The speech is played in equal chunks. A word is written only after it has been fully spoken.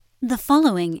The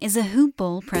following is a Hoop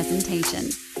Ball presentation.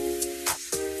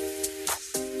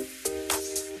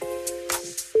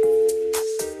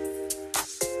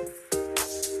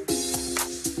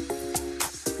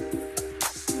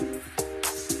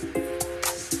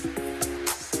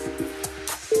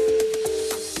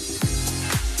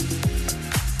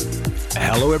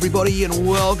 Hello everybody and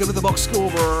welcome to the Box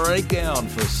Score Breakdown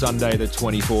for Sunday the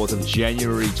 24th of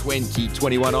January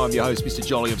 2021. I'm your host Mr.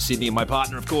 Jolly of Sydney and my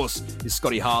partner of course is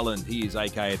Scotty Harland. He is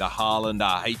aka the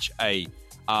Harlander,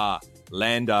 H-A-R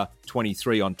Lander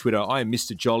 23 on Twitter. I am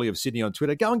Mr. Jolly of Sydney on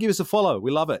Twitter. Go and give us a follow.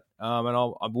 We love it.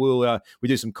 We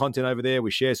do some content over there.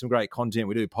 We share some great content.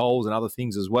 We do polls and other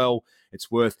things as well. It's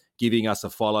worth giving us a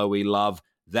follow. We love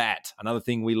that. Another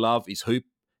thing we love is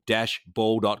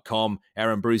hoop-ball.com.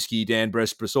 Aaron Brewski, Dan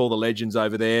Brespris, all the legends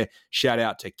over there. Shout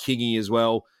out to Kingy as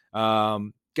well.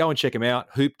 Go and check them out,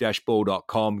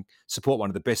 hoop-ball.com. Support one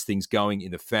of the best things going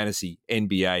in the fantasy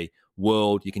NBA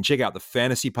world. You can check out the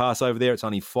Fantasy Pass over there. It's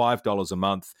only $5 a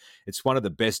month. It's one of the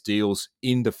best deals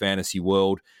in the fantasy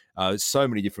world. So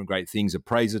many different great things,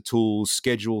 appraiser tools,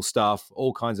 schedule stuff,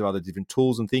 all kinds of other different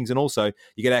tools and things. And also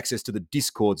you get access to the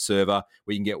Discord server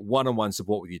where you can get one-on-one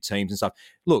support with your teams and stuff.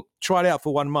 Look, try it out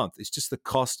for 1 month. It's just the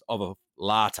cost of a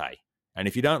latte. And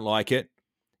if you don't like it,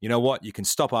 you know what? You can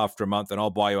stop after a month and I'll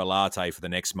buy you a latte for the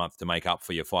next month to make up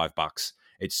for your $5.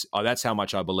 That's how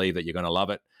much I believe that you're going to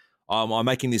love it. I'm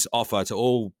making this offer to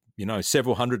all,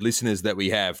 several hundred listeners that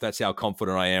we have. That's how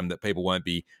confident I am that people won't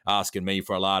be asking me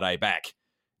for a latte back.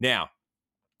 Now,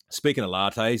 speaking of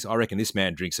lattes, I reckon this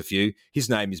man drinks a few. His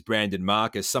name is Brandon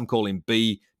Marcus. Some call him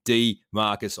BD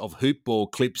Marcus of Hoop Ball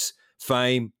Clips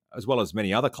fame, as well as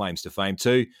many other claims to fame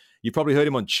too. You've probably heard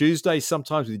him on Tuesday,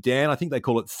 sometimes with Dan. I think they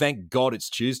call it Thank God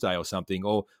It's Tuesday or something.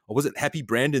 Or was it Happy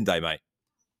Brandon Day, mate?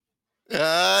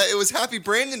 It was Happy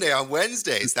Brandon Day on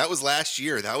Wednesdays. That was last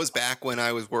year. That was back when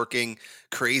I was working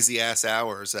crazy ass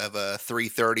hours of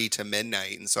 3:30 to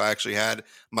midnight, and so I actually had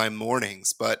my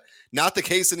mornings. But not the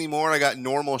case anymore. I got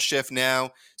normal shift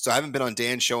now, so I haven't been on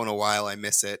Dan's show in a while. I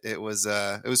miss it. It was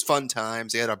fun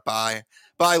times. He had a buy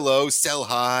low, sell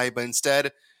high, but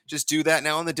instead just do that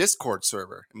now on the Discord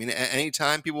server. I mean,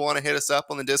 anytime people want to hit us up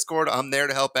on the Discord, I'm there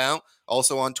to help out.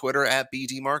 Also on Twitter at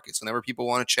BD Marcus. Whenever people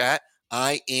want to chat,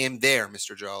 I am there,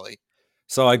 Mr. Jolly.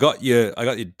 So I got your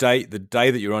date, the day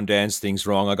that you're on Dan's things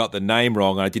wrong. I got the name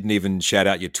wrong, and I didn't even shout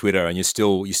out your Twitter, and you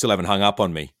still haven't hung up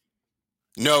on me.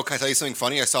 No, can I tell you something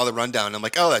funny? I saw the rundown, and I'm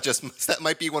like, oh, that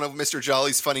might be one of Mr.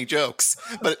 Jolly's funny jokes.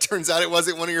 But it turns out it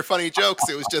wasn't one of your funny jokes.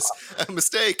 It was just a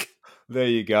mistake. There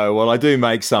you go. Well, I do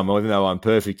make some, even though I'm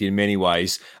perfect in many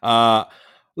ways.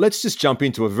 Let's just jump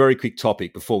into a very quick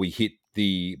topic before we hit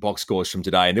the box scores from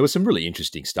today. And there was some really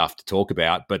interesting stuff to talk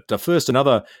about. But first,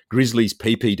 another Grizzlies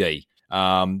PPD.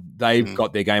 They've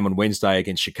got their game on Wednesday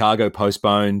against Chicago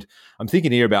postponed. I'm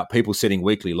thinking here about people setting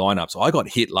weekly lineups. I got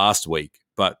hit last week,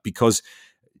 but because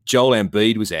Joel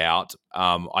Embiid was out,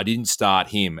 I didn't start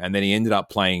him. And then he ended up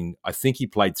playing, I think he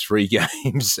played 3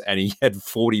 games and he had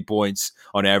 40 points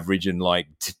on average and like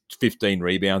 15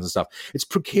 rebounds and stuff. It's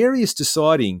precarious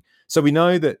deciding. So we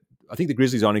know that I think the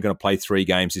Grizzlies are only going to play 3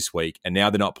 games this week, and now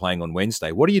they're not playing on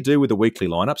Wednesday. What do you do with the weekly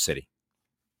lineup setting?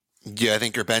 Yeah, I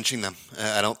think you're benching them.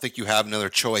 I don't think you have another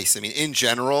choice. I mean, in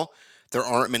general, there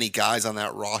aren't many guys on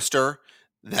that roster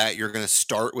that you're going to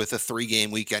start with a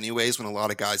 3-game week anyways, when a lot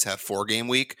of guys have 4-game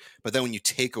week. But then when you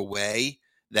take away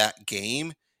that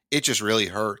game, it just really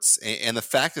hurts. And the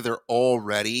fact that they're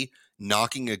already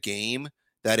knocking a game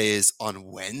that is on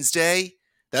Wednesday,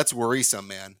 that's worrisome,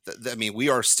 man. I mean, we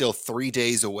are still 3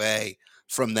 days away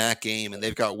from that game, and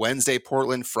they've got Wednesday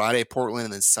Portland, Friday Portland,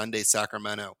 and then Sunday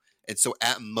Sacramento. And so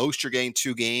at most you're getting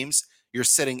 2 games. You're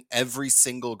sitting every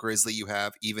single Grizzly you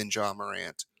have, even Ja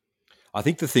Morant. I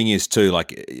think the thing is too,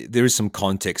 like there is some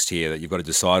context here that you've got to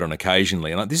decide on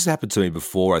occasionally. And this has happened to me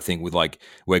before, I think, with like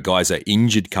where guys are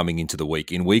injured coming into the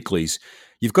week in weeklies.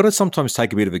 You've got to sometimes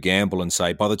take a bit of a gamble and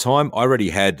say, by the time I already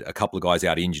had a couple of guys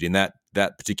out injured in that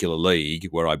particular league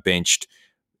where I benched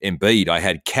Embiid, I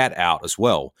had Cat out as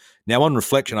well. Now on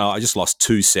reflection, I just lost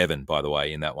 2-7, by the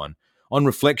way, in that one. On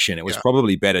reflection, it was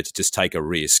probably better to just take a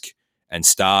risk and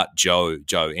start Joe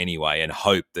anyway and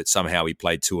hope that somehow he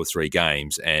played 2 or 3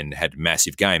 games and had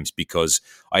massive games, because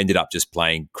I ended up just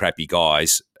playing crappy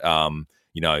guys,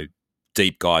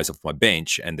 deep guys off my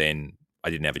bench, and then I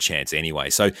didn't have a chance anyway.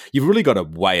 So you've really got to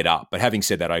weigh it up. But having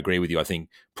said that, I agree with you. I think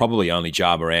probably only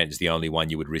Ja Morant is the only one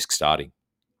you would risk starting.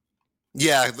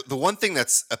 Yeah, the one thing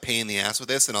that's a pain in the ass with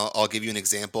this, and I'll give you an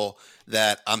example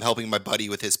that I'm helping my buddy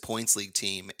with his points league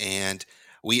team, and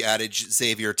we added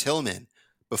Xavier Tillman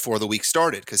before the week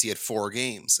started because he had 4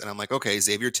 games. And I'm like, okay,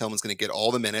 Xavier Tillman's going to get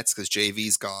all the minutes because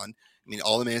JV's gone. I mean,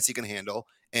 all the minutes he can handle.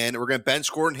 And we're going to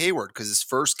bench Gordon Hayward because his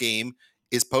first game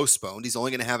is postponed. He's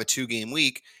only going to have a 2-game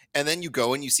week. And then you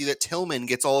go and you see that Tillman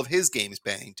gets all of his games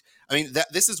banged. I mean,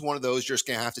 this is one of those you're just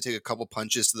going to have to take a couple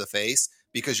punches to the face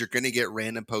because you're going to get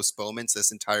random postponements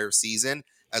this entire season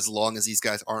as long as these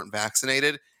guys aren't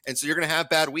vaccinated. And so you're going to have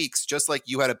bad weeks, just like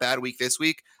you had a bad week this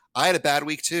week. I had a bad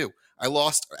week too. I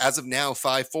lost, as of now,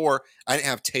 5-4. I didn't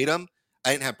have Tatum.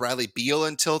 I didn't have Bradley Beal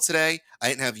until today. I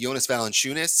didn't have Jonas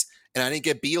Valanciunas. And I didn't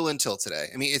get Beal until today.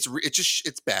 I mean,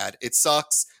 it's bad. It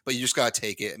sucks, but you just got to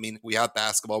take it. I mean, we have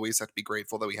basketball. We just have to be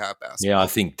grateful that we have basketball. Yeah, I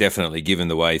think definitely, given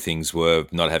the way things were,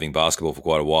 not having basketball for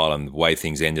quite a while and the way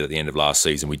things ended at the end of last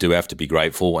season, we do have to be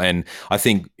grateful. And I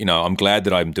think, I'm glad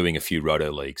that I'm doing a few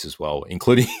roto leagues as well,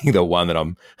 including the one that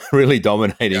I'm really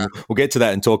dominating. Yeah. We'll get to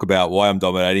that and talk about why I'm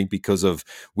dominating, because of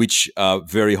which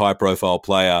very high-profile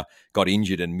player got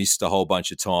injured and missed a whole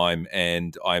bunch of time,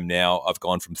 and I've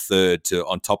gone from third to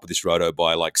on top of this roto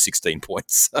by like 16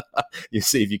 points. You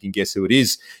see if you can guess who it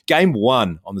is. Game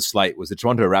 1 on the slate was the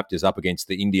Toronto Raptors up against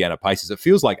the Indiana Pacers. It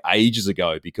feels like ages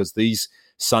ago because these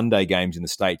Sunday games in the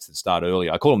States that start early,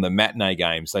 I call them the matinee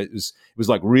games. So it was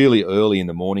like really early in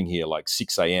the morning here, like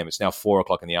 6 a.m. It's now 4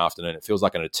 o'clock in the afternoon. It feels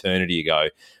like an eternity ago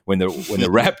when the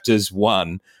Raptors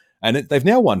won. And they've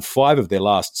now won 5 of their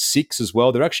last 6 as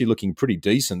well. They're actually looking pretty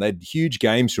decent. They had huge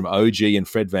games from OG and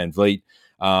Fred VanVleet.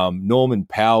 Norman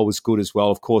Powell was good as well.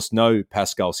 Of course, no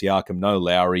Pascal Siakam, no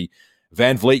Lowry.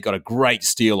 VanVleet got a great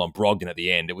steal on Brogdon at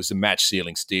the end. It was a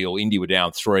match-sealing steal. Indy were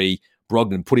down 3.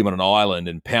 Brogdon put him on an island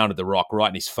and pounded the rock right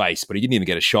in his face, but he didn't even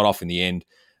get a shot off in the end.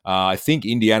 I think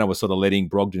Indiana was sort of letting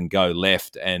Brogdon go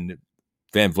left, and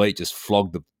VanVleet just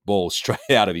flogged the ball straight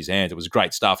out of his hands. It was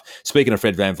great stuff. Speaking of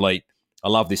Fred VanVleet, I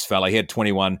love this fella. He had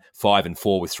 21, 5 and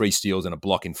 4 with 3 steals and a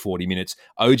block in 40 minutes.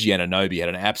 OG Anunoby had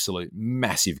an absolute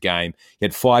massive game. He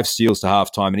had 5 steals to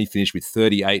halftime, and he finished with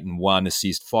 38 and 1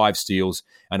 assist, 5 steals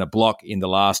and a block in the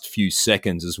last few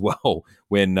seconds as well.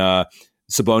 When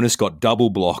Sabonis got double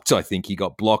blocked, I think he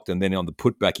got blocked, and then on the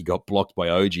putback he got blocked by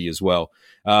OG as well.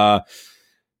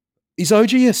 Is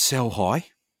OG a sell high?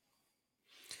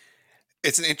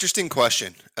 It's an interesting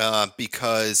question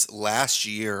because last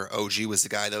year, OG was the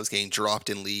guy that was getting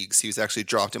dropped in leagues. He was actually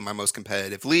dropped in my most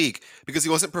competitive league because he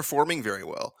wasn't performing very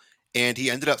well. And he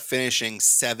ended up finishing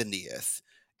 70th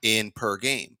in per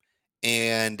game.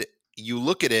 And you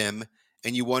look at him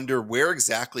and you wonder, where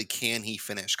exactly can he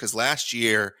finish? Because last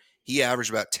year, he averaged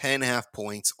about 10.5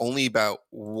 points, only about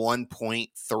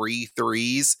 1.3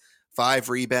 threes, 5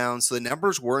 rebounds. So the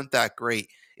numbers weren't that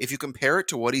great. If you compare it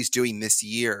to what he's doing this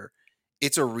year,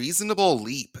 it's a reasonable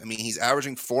leap. I mean, he's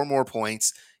averaging 4 more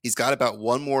points. He's got about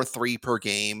 1 more 3 per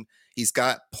game. He's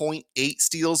got 0.8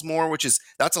 steals more,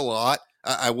 that's a lot.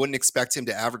 I wouldn't expect him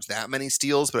to average that many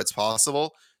steals, but it's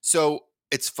possible. So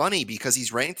it's funny because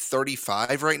he's ranked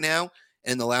 35 right now.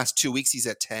 And in the last 2 weeks, he's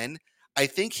at 10. I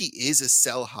think he is a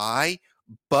sell high,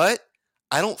 but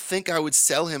I don't think I would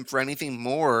sell him for anything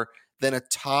more than a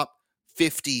top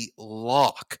 50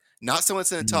 lock. Not someone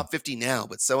that's in the top 50 now,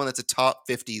 but someone that's a top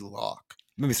 50 lock.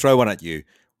 Let me throw one at you.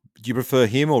 Do you prefer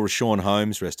him or Rashawn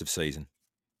Holmes rest of season?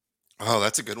 Oh,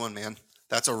 that's a good one, man.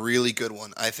 That's a really good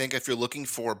one. I think if you're looking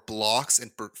for blocks and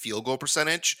field goal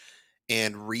percentage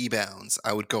and rebounds,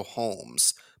 I would go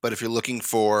Holmes. But if you're looking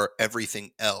for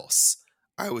everything else,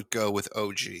 I would go with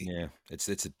OG. Yeah, it's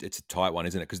a tight one,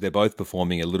 isn't it? Because they're both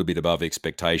performing a little bit above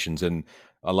expectations, and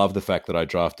I love the fact that I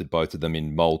drafted both of them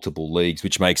in multiple leagues,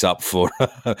 which makes up for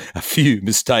a few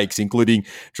mistakes, including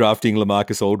drafting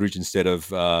LaMarcus Aldridge instead of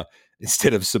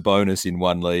Sabonis in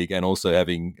one league, and also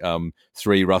having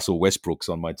 3 Russell Westbrooks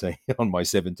on my team, on my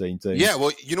 17 team. Yeah,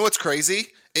 well, you know what's crazy?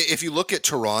 If you look at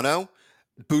Toronto,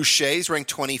 Boucher's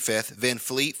ranked 25th,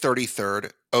 VanVleet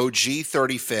 33rd, OG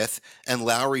 35th, and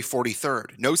Lowry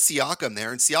 43rd. No Siakam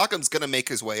there, and Siakam's going to make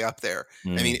his way up there.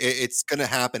 I mean, it's going to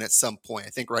happen at some point. I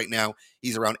think right now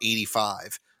he's around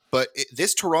 85. But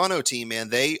this Toronto team, man,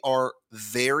 they are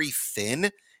very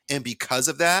thin, and because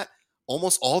of that,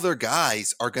 almost all their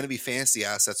guys are going to be fantasy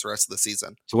assets the rest of the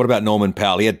season. So what about Norman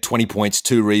Powell? He had 20 points,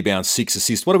 2 rebounds, 6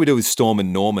 assists. What do we do with Storm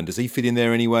and Norman? Does he fit in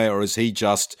there anyway, or is he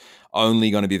just only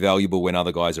going to be valuable when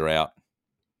other guys are out?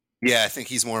 Yeah, I think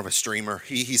he's more of a streamer.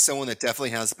 He's someone that definitely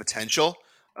has the potential.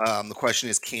 The question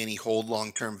is, can he hold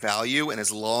long-term value? And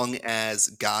as long as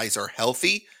guys are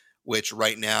healthy, which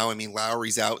right now, I mean,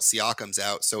 Lowry's out, Siakam's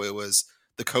out, so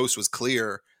the coast was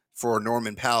clear for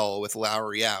Norman Powell with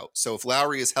Lowry out. So if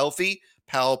Lowry is healthy,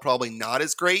 Powell probably not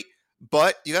as great,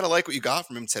 but you got to like what you got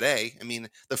from him today. I mean,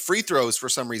 the free throws, for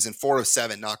some reason, 4 of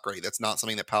 7, not great. That's not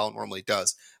something that Powell normally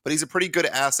does. But he's a pretty good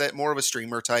asset, more of a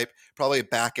streamer type, probably a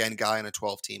back-end guy in a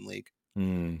 12-team league.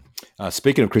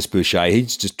 Speaking of Chris Boucher,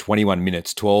 he's just 21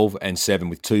 minutes, 12 and 7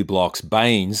 with 2 blocks.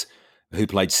 Baines, who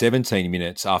played 17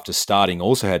 minutes after starting,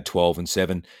 also had 12 and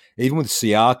 7. Even with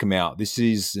Siakam out, this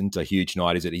isn't a huge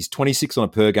night, is it? He's 26 on a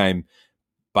per game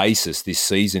basis this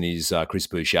season is Chris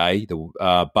Boucher,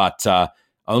 but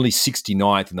only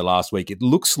 69th in the last week. It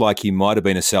looks like he might have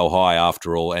been a sell high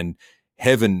after all, and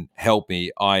heaven help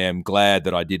me, I am glad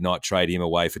that I did not trade him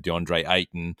away for DeAndre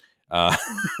Ayton.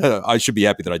 I should be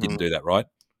happy that I didn't do that, right?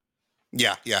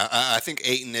 Yeah. I think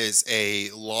Ayton is a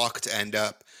lock to end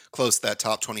up close to that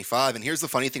top 25. And here's the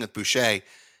funny thing with Boucher.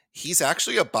 He's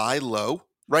actually a buy low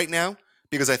right now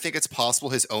because I think it's possible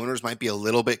his owners might be a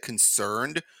little bit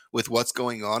concerned with what's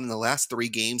going on. In the last 3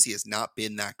 games, he has not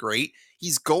been that great.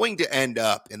 He's going to end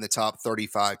up in the top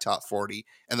 35, top 40.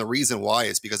 And the reason why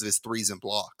is because of his threes and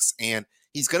blocks. And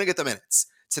he's going to get the minutes.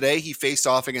 Today, he faced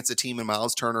off against a team in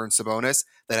Miles Turner and Sabonis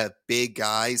that have big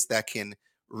guys that can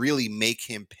really make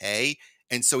him pay.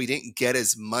 And so he didn't get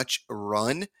as much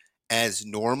run as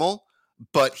normal,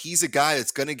 but he's a guy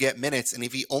that's going to get minutes. And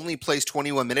if he only plays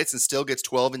 21 minutes and still gets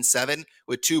 12 and 7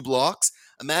 with 2 blocks,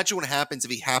 imagine what happens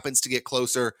if he happens to get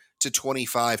closer to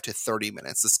 25 to 30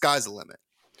 minutes. The sky's the limit.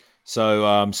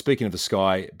 So speaking of the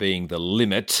sky being the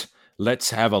limit,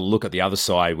 let's have a look at the other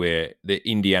side where the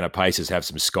Indiana Pacers have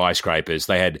some skyscrapers.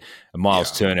 They had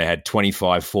Miles Turner had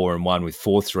 25, 4 and 1 with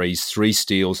 4 threes, 3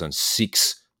 steals and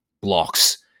 6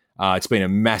 blocks. It's been a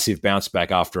massive bounce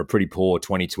back after a pretty poor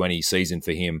 2020 season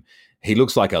for him. He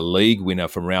looks like a league winner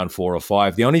from round 4 or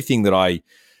 5. The only thing that I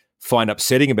find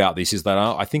upsetting about this is that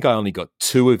I think I only got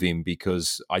 2 of him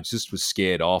because I just was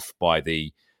scared off by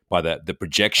the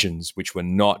projections, which were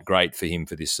not great for him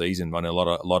for this season on a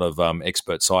lot of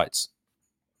expert sites.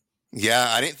 Yeah,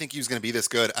 I didn't think he was going to be this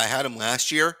good. I had him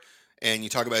last year, and you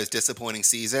talk about his disappointing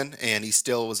season, and he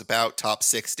still was about top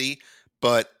 60.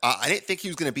 But I didn't think he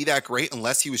was going to be that great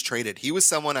unless he was traded. He was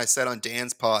someone I said on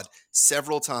Dan's pod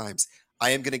several times, I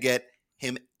am going to get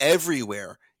him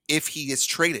everywhere if he gets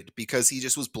traded because he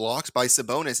just was blocked by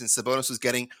Sabonis, and Sabonis was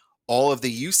getting all of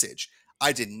the usage.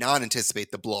 I did not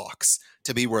anticipate the blocks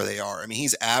to be where they are. I mean,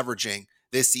 he's averaging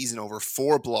this season over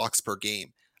 4 blocks per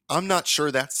game. I'm not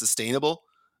sure that's sustainable.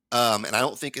 And I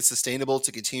don't think it's sustainable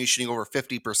to continue shooting over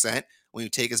 50% when you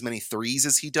take as many threes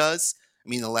as he does. I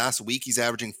mean, the last week he's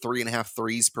averaging 3.5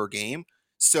 threes per game.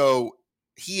 So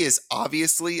he is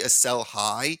obviously a sell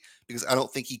high because I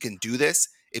don't think he can do this.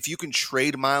 If you can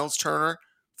trade Miles Turner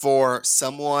for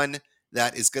someone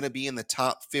that is going to be in the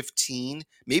top 15,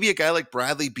 maybe a guy like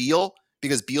Bradley Beal,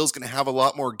 because Beal's going to have a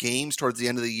lot more games towards the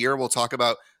end of the year. We'll talk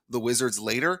about the Wizards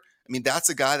later. I mean, that's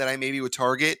a guy that I maybe would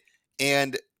target.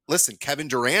 And listen, Kevin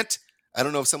Durant, I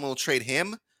don't know if someone will trade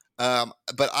him,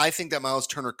 but I think that Miles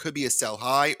Turner could be a sell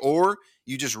high, or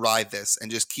you just ride this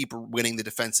and just keep winning the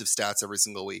defensive stats every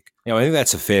single week. I think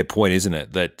that's a fair point, isn't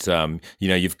it? That,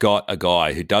 you've got a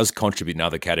guy who does contribute in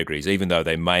other categories, even though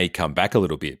they may come back a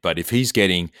little bit. But if he's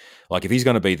going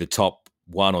to be the top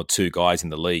 1 or 2 guys in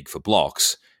the league for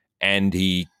blocks and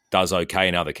he does okay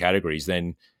in other categories,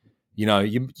 then, you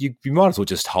might as well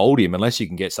just hold him unless you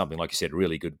can get something, like you said,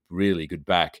 really good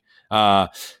back.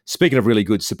 Speaking of really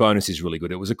good, Sabonis is really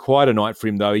good. It was quite a night for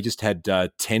him, though. He just had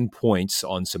 10 points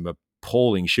on some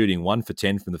appalling shooting, 1 for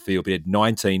 10 from the field. He had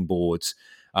 19 boards,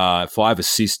 5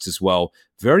 assists as well.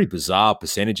 Very bizarre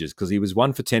percentages because he was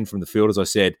 1 for 10 from the field, as I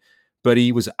said, but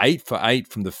he was 8 for 8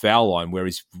 from the foul line, where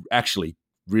he's actually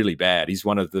really bad. He's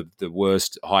one of the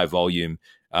worst high volume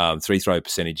free throw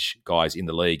percentage guys in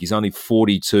the league. He's only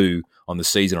 42 on the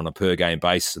season on a per game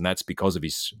basis, and that's because of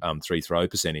his free throw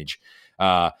percentage.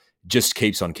 Just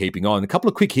keeps on keeping on. A couple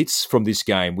of quick hits from this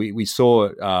game. We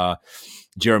saw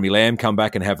Jeremy Lamb come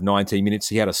back and have 19 minutes.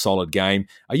 He had a solid game.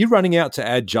 Are you running out to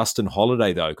add Justin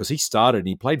Holiday, though? Because he started and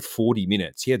he played 40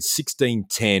 minutes. He had 16,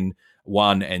 10,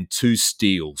 1, and 2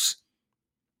 steals.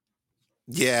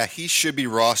 Yeah, he should be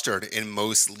rostered in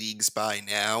most leagues by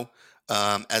now.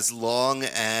 As long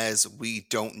as we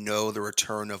don't know the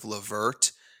return of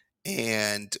LeVert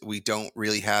and we don't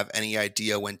really have any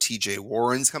idea when TJ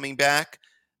Warren's coming back,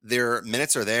 their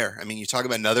minutes are there. I mean, you talk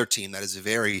about another team that is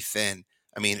very thin.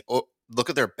 I mean, look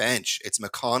at their bench. It's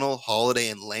McConnell, Holiday,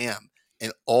 and Lamb.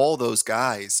 And all those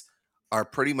guys are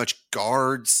pretty much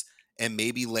guards and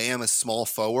maybe Lamb a small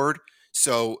forward.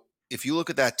 So if you look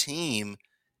at that team,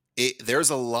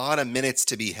 there's a lot of minutes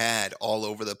to be had all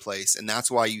over the place. And that's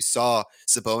why you saw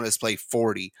Sabonis play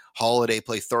 40, Holiday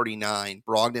play 39,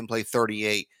 Brogdon play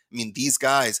 38. I mean, these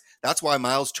guys, that's why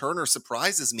Miles Turner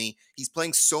surprises me. He's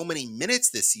playing so many minutes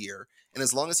this year. And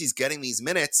as long as he's getting these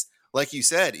minutes, like you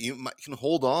said, you can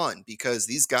hold on because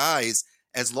these guys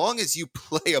As long as you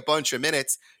play a bunch of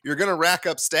minutes, you're going to rack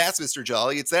up stats, Mr.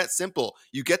 Jolly. It's that simple.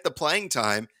 You get the playing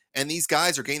time, and these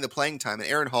guys are getting the playing time. And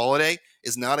Aaron Holiday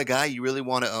is not a guy you really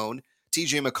want to own.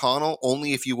 TJ McConnell,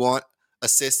 only if you want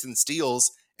assists and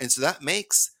steals. And so that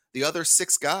makes the other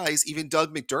 6 guys, even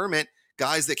Doug McDermott,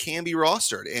 guys that can be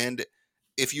rostered. And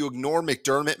if you ignore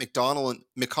McDermott,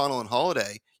 McConnell, and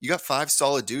Holiday, you got 5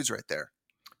 solid dudes right there.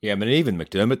 Yeah, I mean, even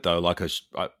McDermott,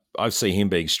 though, I see him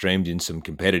being streamed in some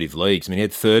competitive leagues. I mean, he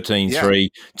had 13-3,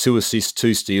 2 assists,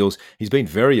 2 steals. He's been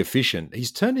very efficient.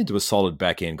 He's turned into a solid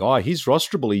back-end guy. He's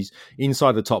rosterable. He's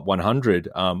inside the top 100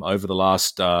 over the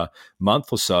last month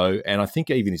or so, and I think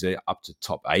even he's up to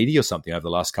top 80 or something over the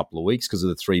last couple of weeks because of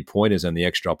the three-pointers and the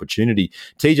extra opportunity.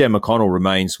 TJ McConnell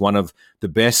remains one of the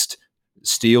best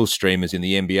steal streamers in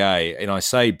the NBA, and I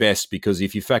say best because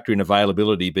if you factor in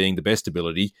availability being the best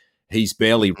ability, he's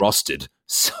barely rostered.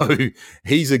 So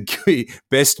he's a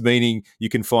best, meaning you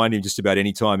can find him just about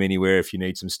any time, anywhere if you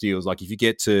need some steals. Like if you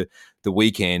get to the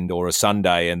weekend or a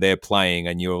Sunday and they're playing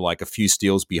and you're like a few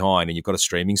steals behind and you've got a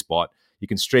streaming spot, you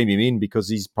can stream him in because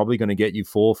he's probably going to get you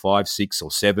 4, 5, 6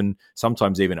 or 7,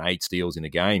 sometimes even 8 steals in a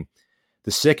game.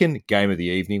 The second game of the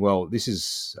evening, well, this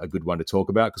is a good one to talk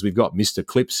about because we've got Mr.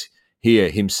 Clips here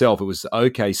himself. It was the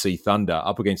OKC Thunder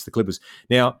up against the Clippers.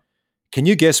 Now, can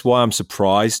you guess why I'm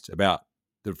surprised about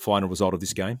the final result of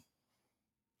this game?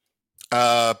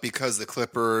 Because the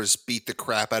Clippers beat the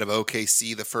crap out of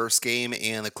OKC the first game,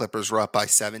 and the Clippers were up by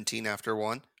 17 after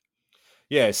 1.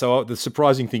 Yeah, so the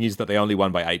surprising thing is that they only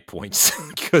won by 8 points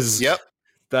because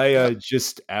they are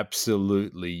just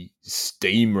absolutely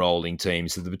steamrolling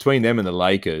teams. So between them and the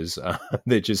Lakers,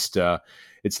 they're just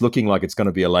it's looking like it's going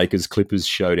to be a Lakers-Clippers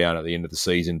showdown at the end of the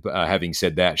season. Having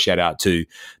said that, shout out to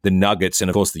the Nuggets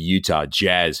and, of course, the Utah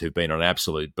Jazz, who've been on an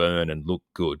absolute burn and look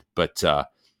good. But, the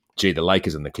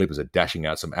Lakers and the Clippers are dashing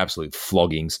out some absolute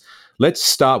floggings. Let's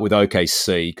start with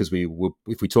OKC because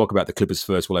if we talk about the Clippers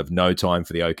first, we'll have no time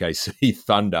for the OKC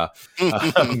Thunder.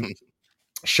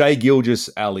 Shai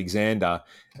Gilgeous-Alexander,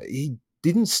 he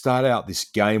didn't start out this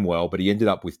game well, but he ended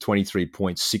up with 23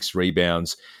 points, 6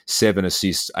 rebounds, 7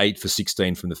 assists, 8 for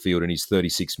 16 from the field in his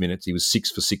 36 minutes. He was 6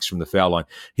 for 6 from the foul line.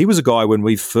 He was a guy when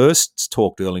we first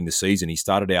talked early in the season, he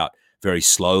started out very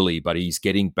slowly, but he's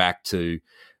getting back to,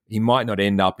 he might not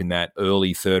end up in that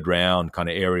early third round kind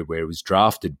of area where he was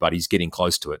drafted, but he's getting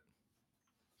close to it.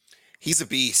 He's a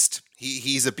beast.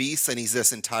 He's a beast, and he's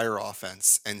this entire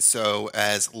offense. And so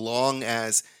as long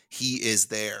as he is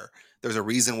there, there's a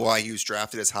reason why he was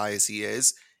drafted as high as he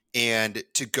is. And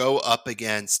to go up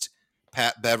against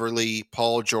Pat Beverly,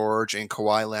 Paul George, and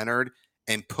Kawhi Leonard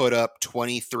and put up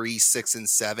 23, 6, and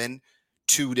 7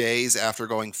 2 days after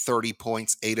going 30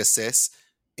 points, 8 assists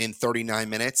in 39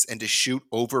 minutes, and to shoot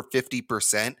over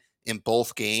 50% in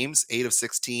both games, 8 of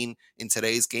 16 in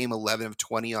today's game, 11 of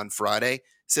 20 on Friday,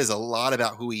 says a lot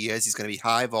about who he is. He's going to be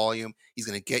high volume. He's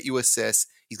going to get you assists.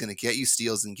 He's going to get you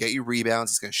steals and get you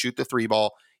rebounds. He's going to shoot the 3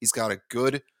 ball. He's got a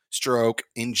good stroke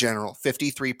in general,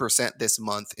 53% this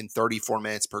month in 34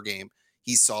 minutes per game.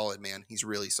 He's solid, man. He's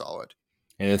really solid.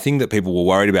 And the thing that people were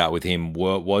worried about with him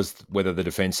was whether the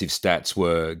defensive stats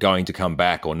were going to come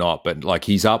back or not. But like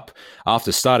he's up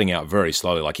after starting out very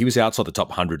slowly. Like he was outside the top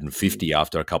 150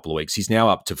 after a couple of weeks. He's now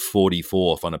up to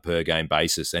 44th on a per game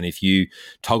basis. And if you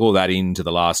toggle that into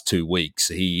the last 2 weeks,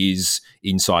 he is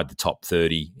inside the top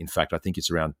 30. In fact, I think it's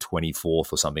around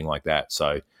 24th or something like that.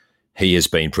 So he has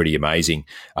been pretty amazing.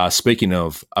 Speaking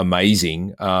of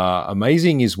amazing,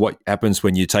 amazing is what happens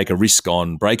when you take a risk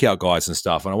on breakout guys and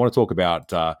stuff. And I want to talk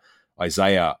about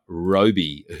Isaiah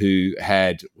Roby, who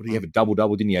had, what did he have, a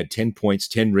double-double, didn't he? He had 10 points,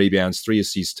 10 rebounds, 3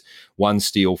 assists, 1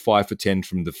 steal, 5 for 10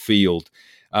 from the field.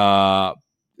 I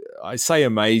say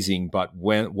amazing, but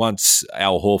once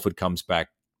Al Horford comes back,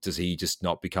 does he just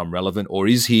not become relevant? Or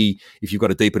is he, if you've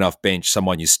got a deep enough bench,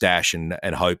 someone you stash and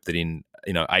hope that in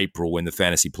April when the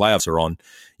fantasy playoffs are on,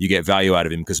 you get value out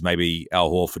of him because maybe Al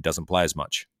Horford doesn't play as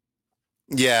much?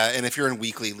 Yeah, and if you're in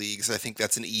weekly leagues, I think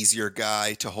that's an easier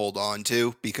guy to hold on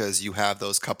to because you have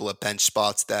those couple of bench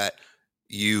spots that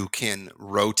you can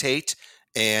rotate.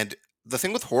 And the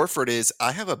thing with Horford is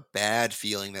I have a bad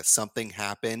feeling that something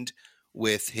happened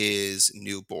with his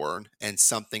newborn and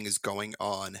something is going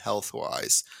on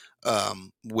health-wise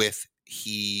with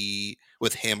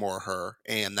him or her,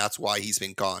 and that's why he's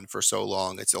been gone for so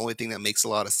long. It's the only thing that makes a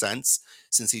lot of sense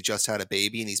since he just had a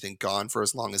baby and he's been gone for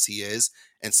as long as he is,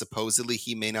 and supposedly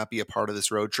he may not be a part of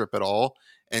this road trip at all.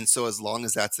 And so as long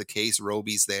as that's the case,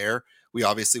 Roby's there. We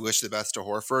obviously wish the best to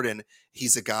Horford, and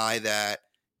he's a guy that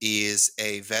is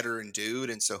a veteran dude,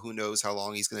 and so who knows how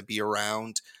long he's going to be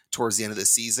around towards the end of the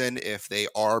season if they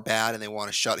are bad and they want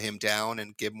to shut him down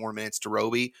and give more minutes to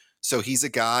Roby. So he's a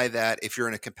guy that if you're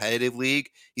in a competitive league,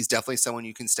 he's definitely someone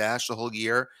you can stash the whole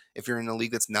year. If you're in a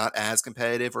league that's not as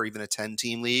competitive or even a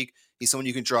 10-team league, he's someone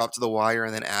you can drop to the wire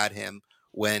and then add him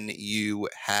when you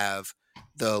have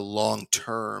the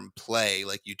long-term play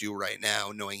like you do right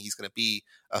now, knowing he's going to be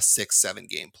a 6-7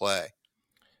 game play.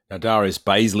 Now, Darius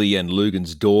Baisley and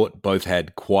Lugans Dort both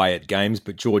had quiet games,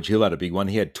 but George Hill had a big one.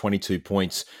 He had 22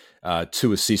 points,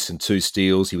 2 assists and 2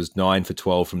 steals. He was 9 for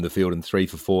 12 from the field and 3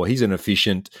 for 4. He's an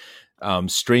efficient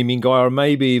streaming guy, or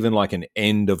maybe even like an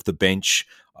end of the bench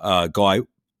guy.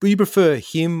 Do you prefer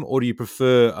him, or do you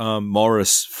prefer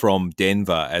Morris from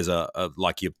Denver as a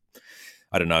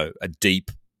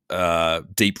deep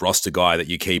roster guy that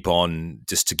you keep on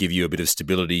just to give you a bit of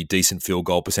stability, decent field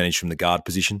goal percentage from the guard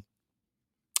position?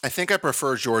 I think I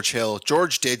prefer George Hill.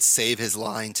 George did save his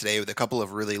line today with a couple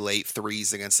of really late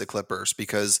threes against the Clippers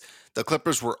because the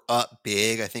Clippers were up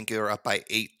big. I think they were up by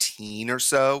 18 or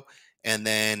so. And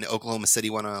then Oklahoma City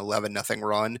went on an 11-0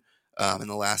 run in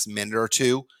the last minute or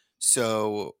two.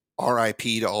 So RIP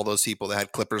to all those people that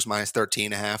had Clippers minus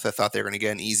 13.5 that thought they were going to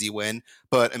get an easy win.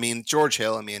 But, I mean, George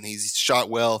Hill, he's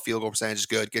shot well. Field goal percentage is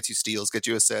good. Gets you steals, gets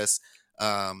you assists.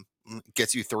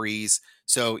 Gets you threes.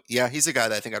 So, yeah, he's a guy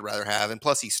that I think I'd rather have. And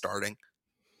plus, he's starting.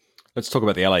 Let's talk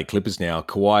about the LA Clippers now.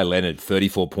 Kawhi Leonard,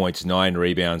 34 points, 9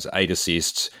 rebounds, 8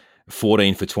 assists,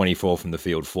 14 for 24 from the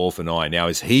field, 4 for 9. Now,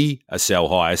 is he a sell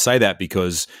high? I say that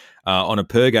because on a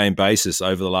per-game basis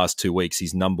over the last 2 weeks,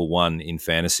 he's number 1 in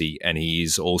fantasy, and he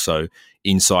is also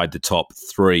inside the top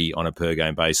 3 on a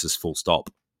per-game basis, full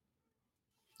stop.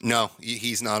 No,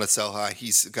 he's not a sell high.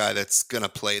 He's a guy that's going to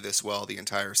play this well the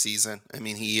entire season.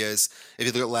 He is. If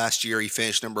you look at last year, he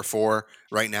finished number 4.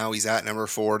 Right now, he's at number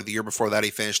 4. The year before that, he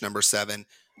finished number 7.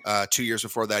 2 years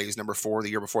before that, he was number 4.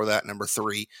 The year before that, number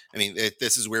 3.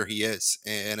 This is where he is.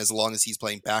 And as long as he's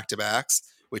playing back-to-backs,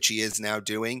 which he is now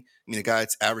doing, a guy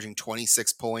that's averaging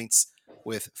 26 points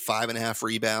with 5.5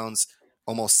 rebounds,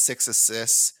 almost 6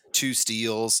 assists, 2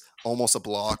 steals, almost a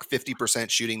block, 50%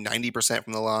 shooting, 90%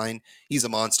 from the line. He's a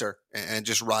monster, and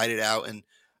just ride it out. And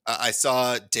I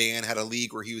saw Dan had a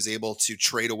league where he was able to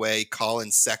trade away Colin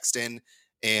Sexton,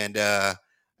 and I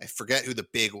forget who the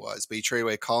big was, but he traded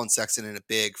away Colin Sexton and a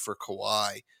big for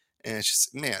Kawhi. And it's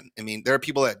just, there are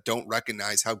people that don't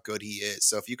recognize how good he is.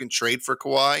 So if you can trade for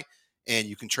Kawhi and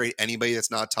you can trade anybody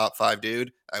that's not top 5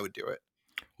 dude, I would do it.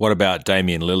 What about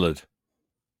Damian Lillard?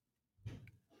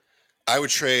 I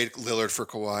would trade Lillard for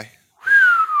Kawhi.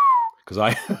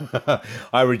 Because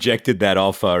I rejected that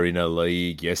offer in a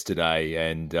league yesterday,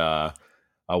 and I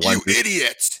wondered, you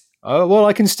idiot. Oh well,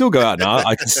 I can still go out now.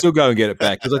 I can still go and get it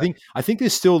back because I think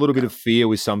there's still a little bit of fear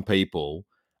with some people,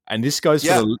 and this goes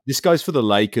for the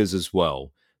Lakers as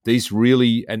well. These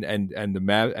really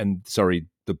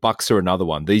the Bucks are another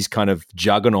one. These kind of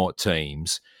juggernaut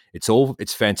teams.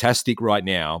 It's fantastic right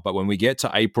now, but when we get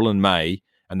to April and May,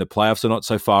 and the playoffs are not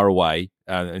so far away.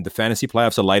 And the fantasy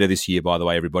playoffs are later this year, by the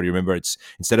way, everybody. Remember, it's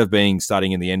instead of being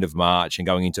starting in the end of March and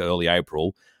going into early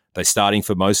April, they're starting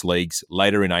for most leagues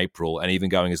later in April and even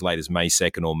going as late as May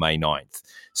 2nd or May 9th.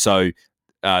 So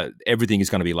everything is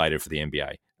going to be later for the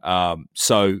NBA.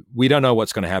 So we don't know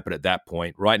what's going to happen at that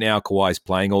point. Right now, Kawhi's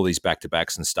playing all these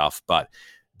back-to-backs and stuff. But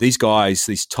these guys,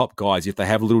 these top guys, if they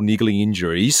have little niggling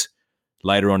injuries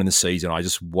later on in the season, I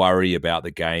just worry about the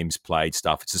games played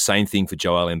stuff. It's the same thing for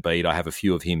Joel Embiid. I have a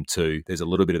few of him too. There's a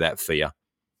little bit of that fear.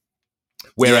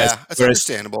 That's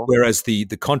understandable. Whereas the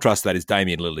contrast to that is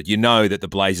Damian Lillard. You know that the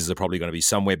Blazers are probably going to be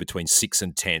somewhere between 6th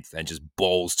and 10th and just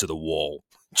balls to the wall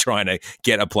trying to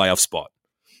get a playoff spot.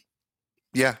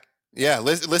 Yeah. Yeah,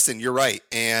 listen, you're right.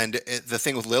 And the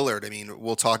thing with Lillard,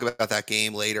 we'll talk about that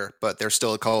game later, but there's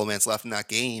still a couple of minutes left in that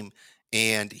game.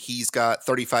 And he's got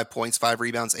 35 points, 5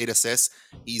 rebounds, 8 assists.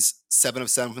 He's 7 of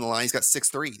 7 from the line. He's got 6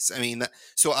 threes.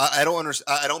 So I don't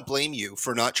understand. I don't blame you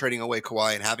for not trading away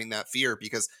Kawhi and having that fear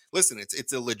because, listen,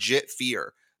 it's a legit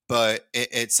fear. But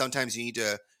it's sometimes you need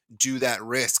to do that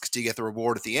risk to get the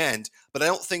reward at the end. But I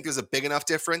don't think there's a big enough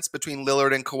difference between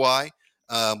Lillard and Kawhi,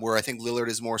 where I think Lillard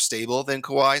is more stable than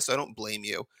Kawhi. So I don't blame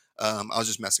you. I was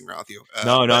just messing around with you.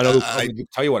 No. I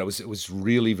tell you what, it was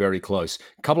really very close.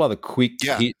 A couple other quick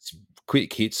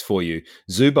hits for you.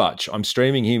 Zubac, I'm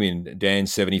streaming him in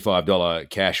Dan's $75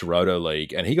 cash roto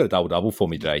league, and he got a double-double for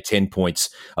me today. 10 points,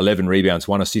 11 rebounds,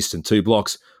 1 assist, and 2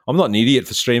 blocks. I'm not an idiot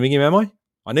for streaming him, am I?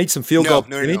 I need some field goal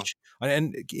percentage. No.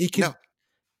 And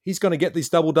he's going to get these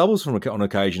double-doubles on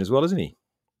occasion as well, isn't he?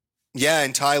 Yeah,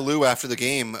 and Ty Lue after the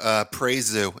game praised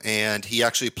Zoo, and he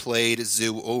actually played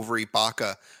Zoo over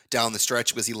Ibaka down the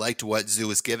stretch because he liked what Zoo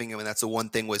was giving him, and that's the one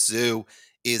thing with Zoo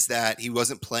is that he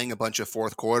wasn't playing a bunch of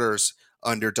fourth quarters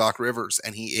under Doc Rivers,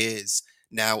 and he is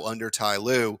now under Ty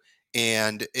Lue.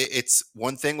 And it's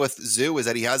one thing with Zoo is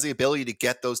that he has the ability to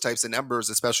get those types of numbers,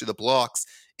 especially the blocks,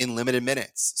 in limited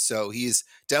minutes. So he's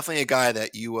definitely a guy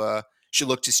that you should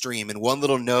look to stream. And one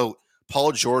little note,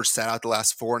 Paul George sat out the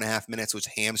last 4.5 minutes with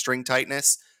hamstring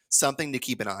tightness, something to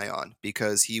keep an eye on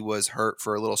because he was hurt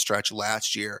for a little stretch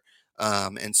last year.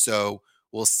 And so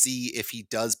we'll see if he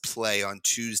does play on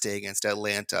Tuesday against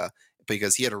Atlanta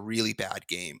because he had a really bad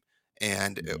game.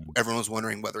 And everyone was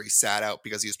wondering whether he sat out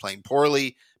because he was playing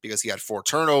poorly, because he had 4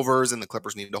 turnovers and the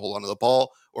Clippers needed to hold on to the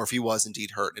ball, or if he was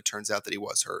indeed hurt. And it turns out that he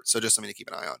was hurt. So just something to keep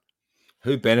an eye on.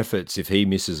 Who benefits if he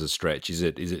misses a stretch? Is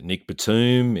it Nick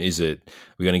Batum? Is it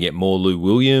we're going to get more Lou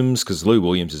Williams? Because Lou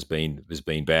Williams has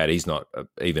been bad. He's not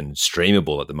even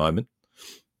streamable at the moment.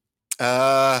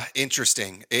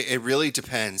 Interesting. It really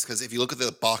depends because if you look at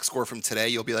the box score from today,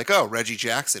 you'll be like, oh, Reggie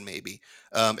Jackson maybe.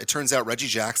 It turns out Reggie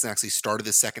Jackson actually started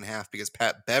the second half because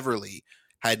Pat Beverly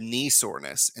had knee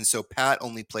soreness, and so Pat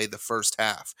only played the first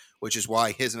half, which is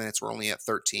why his minutes were only at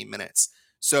 13 minutes.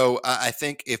 So I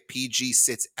think if PG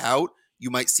sits out, you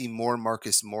might see more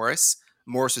Marcus Morris.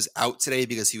 Morris was out today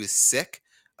because he was sick,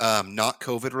 not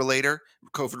COVID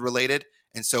related.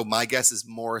 And so my guess is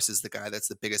Morris is the guy that's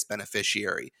the biggest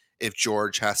beneficiary if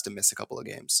George has to miss a couple of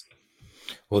games.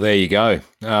 Well, there you go.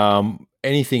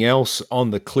 Anything else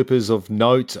on the Clippers of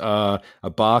note?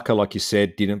 Ibaka, like you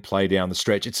said, didn't play down the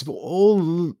stretch. It's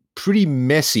all pretty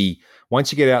messy.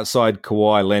 Once you get outside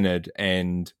Kawhi Leonard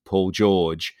and Paul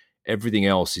George, everything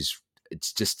else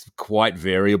it's just quite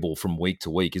variable from week to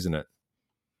week, isn't it?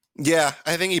 Yeah,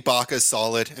 I think Ibaka's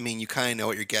solid. I mean, you kind of know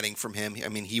what you're getting from him. I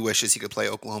mean, he wishes he could play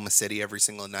Oklahoma City every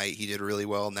single night. He did really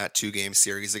well in that 2-game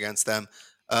series against them.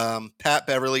 Pat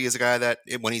Beverly is a guy that,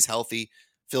 when he's healthy,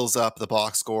 fills up the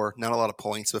box score. Not a lot of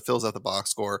points, but fills up the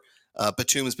box score.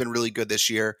 Batum has been really good this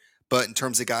year. But in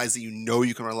terms of guys that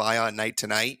you can rely on night to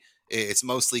night, it's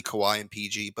mostly Kawhi and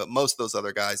PG. But most of those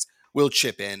other guys will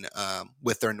chip in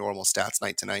with their normal stats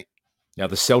night to night. Now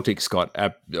the Celtics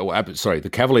the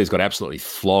Cavaliers got absolutely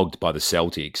flogged by the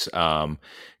Celtics.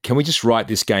 Can we just write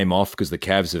this game off because the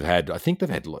Cavs have had? I think they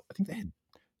had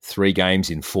 3 games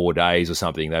in 4 days or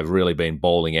something. They've really been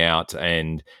bowling out,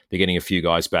 and they're getting a few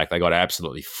guys back. They got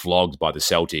absolutely flogged by the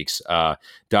Celtics.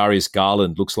 Darius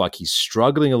Garland looks like he's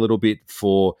struggling a little bit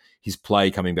for his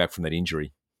play coming back from that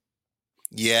injury.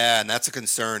 Yeah, and that's a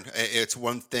concern. It's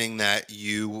one thing that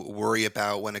you worry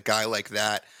about when a guy like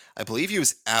that, I believe he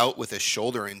was out with a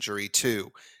shoulder injury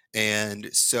too.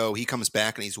 And so he comes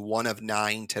back and he's 1 of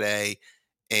 9 today.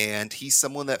 And he's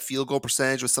someone that field goal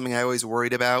percentage was something I always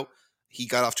worried about. He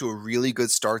got off to a really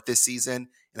good start this season,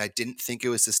 and I didn't think it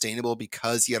was sustainable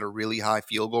because he had a really high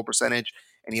field goal percentage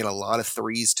and he had a lot of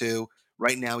threes too.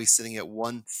 Right now he's sitting at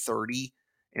 130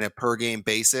 in a per game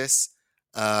basis.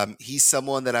 He's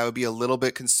someone that I would be a little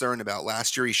bit concerned about.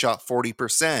 Last year he shot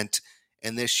 40%,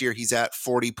 and this year he's at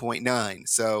 40.9.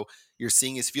 So you're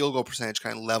seeing his field goal percentage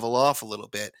kind of level off a little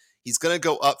bit. He's going to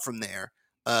go up from there,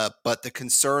 but the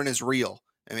concern is real.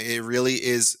 I mean, it really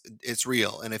is. It's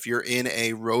real. And if you're in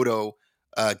a Roto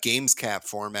games cap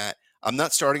format, I'm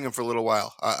not starting him for a little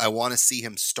while. I want to see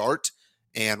him start.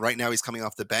 And right now he's coming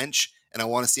off the bench, and I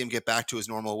want to see him get back to his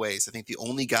normal ways. I think the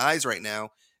only guys right now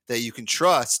that you can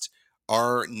trust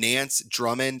are Nance,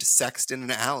 Drummond, Sexton,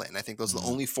 and Allen. I think those are the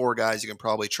only 4 guys you can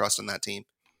probably trust on that team.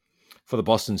 For the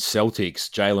Boston Celtics,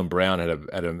 Jaylen Brown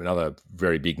had another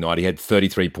very big night. He had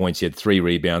 33 points. He had 3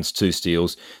 rebounds, 2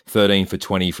 steals, 13 for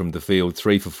 20 from the field,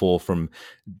 3 for 4 from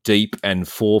deep, and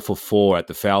 4 for 4 at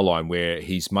the foul line, where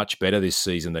he's much better this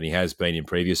season than he has been in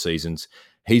previous seasons.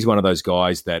 He's one of those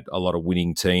guys that a lot of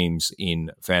winning teams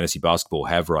in fantasy basketball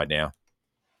have right now.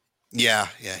 Yeah,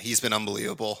 he's been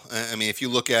unbelievable. I mean, if you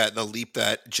look at the leap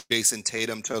that Jason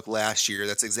Tatum took last year,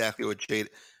 that's exactly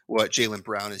what Jaylen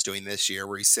Brown is doing this year,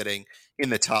 where he's sitting in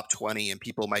the top 20, and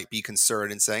people might be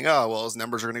concerned and saying, oh, well, his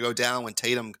numbers are going to go down when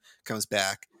Tatum comes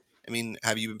back. I mean,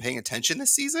 have you been paying attention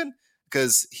this season?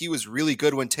 Because he was really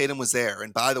good when Tatum was there.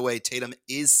 And by the way, Tatum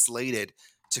is slated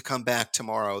to come back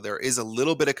tomorrow. There is a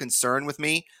little bit of concern with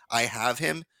me. I have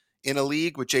him in a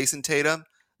league with Jason Tatum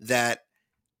that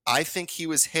I think he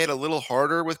was hit a little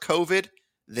harder with COVID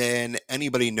than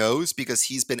anybody knows because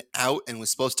he's been out and was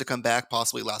supposed to come back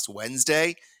possibly last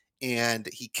Wednesday, and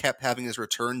he kept having his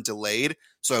return delayed.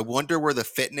 So I wonder where the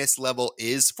fitness level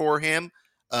is for him.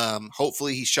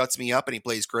 Hopefully he shuts me up and he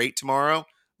plays great tomorrow,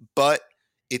 but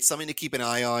it's something to keep an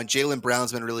eye on. Jaylen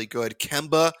Brown's been really good.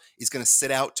 Kemba is going to sit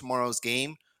out tomorrow's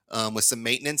game with some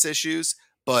maintenance issues,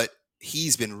 but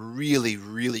he's been really,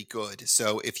 really good.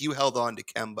 So if you held on to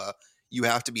Kemba, you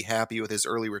have to be happy with his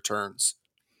early returns.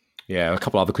 Yeah, a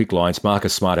couple other quick lines.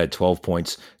 Marcus Smart had 12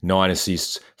 points, 9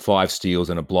 assists, 5 steals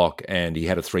and a block, and he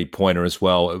had a three-pointer as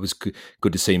well. It was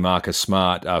good to see Marcus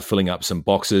Smart filling up some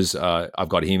boxes. I've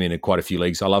got him in quite a few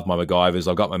leagues. I love my MacGyvers.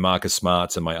 I've got my Marcus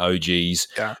Smarts and my OGs,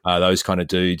 those kind of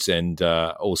dudes, and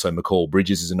also McCall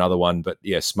Bridges is another one. But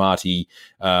yeah, Smarty.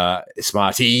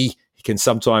 He can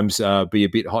sometimes be a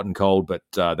bit hot and cold, but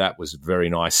that was a very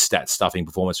nice stat-stuffing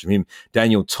performance from him.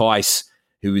 Daniel Tice,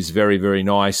 who is very, very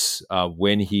nice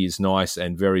when he is nice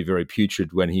and very, very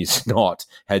putrid when he's not,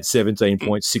 had 17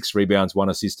 points, 6 rebounds, 1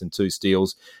 assist and 2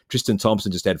 steals. Tristan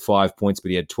Thompson just had 5 points,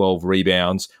 but he had 12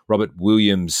 rebounds. Robert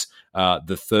Williams,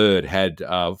 the third, had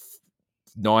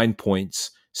 9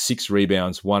 points, 6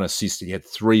 rebounds, 1 assist. He had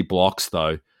 3 blocks,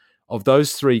 though. Of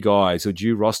those 3 guys, would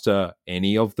you roster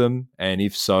any of them? And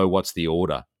if so, what's the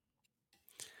order?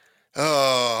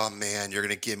 Oh, man, you're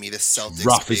going to give me the Celtics It's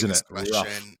rough, isn't it? question.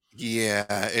 Rough. Yeah,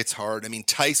 it's hard. I mean,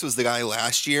 Tice was the guy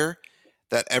last year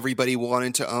that everybody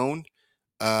wanted to own.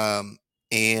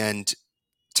 And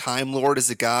Time Lord is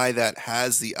a guy that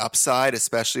has the upside,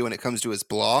 especially when it comes to his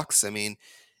blocks. I mean,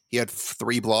 he had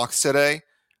 3 blocks today.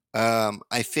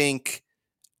 I think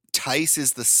Tice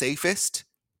is the safest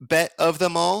bet of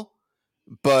them all,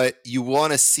 but you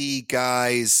want to see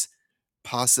guys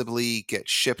possibly get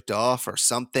shipped off or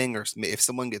something, or if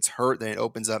someone gets hurt, then it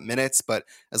opens up minutes. But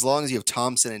as long as you have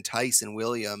Thompson and Tice and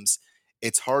Williams,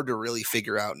 it's hard to really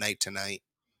figure out night to night.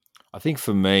 I think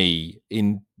for me,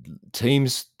 in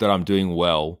teams that I'm doing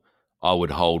well, I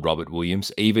would hold Robert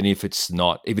Williams, even if it's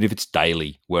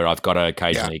daily, where I've got to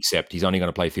occasionally accept he's only going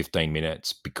to play 15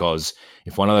 minutes, because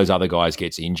if one of those other guys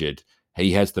gets injured,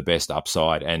 he has the best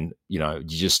upside. And,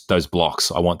 those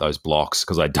blocks, I want those blocks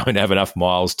because I don't have enough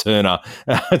Miles Turner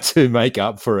to make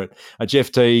up for it. Jeff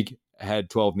Teague had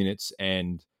 12 minutes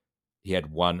and he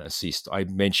had 1 assist. I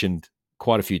mentioned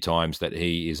quite a few times that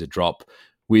he is a drop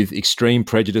with extreme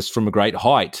prejudice from a great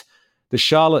height. The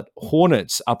Charlotte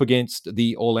Hornets up against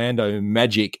the Orlando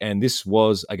Magic, and this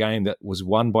was a game that was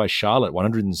won by Charlotte,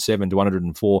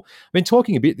 107-104. I've been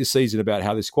talking a bit this season about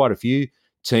how there's quite a few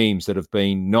teams that have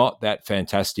been not that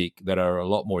fantastic that are a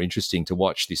lot more interesting to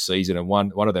watch this season, and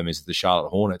one of them is the Charlotte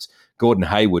Hornets. Gordon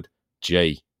Hayward,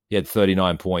 he had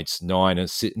 39 points, 9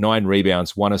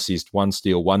 rebounds, 1 assist, 1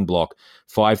 steal, 1 block,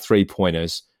 5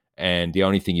 3-pointers, and the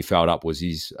only thing he fouled up was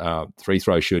his free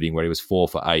throw shooting, where he was 4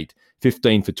 for 8,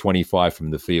 15 for 25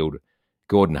 from the field.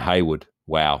 Gordon Hayward,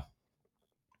 wow.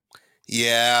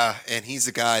 Yeah, and he's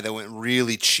a guy that went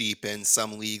really cheap in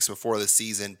some leagues before the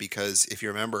season because, if you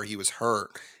remember, he was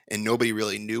hurt and nobody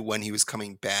really knew when he was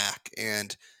coming back.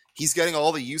 And he's getting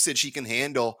all the usage he can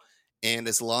handle, and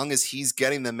as long as he's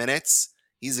getting the minutes,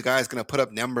 he's a guy that's going to put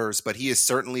up numbers, but he is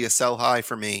certainly a sell high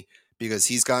for me because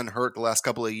he's gotten hurt the last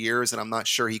couple of years, and I'm not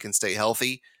sure he can stay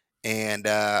healthy. And,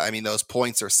 those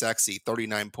points are sexy,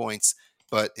 39 points,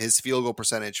 but his field goal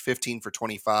percentage, 15 for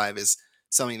 25, is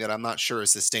something that I'm not sure is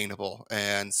sustainable.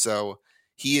 And so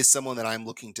he is someone that I'm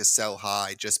looking to sell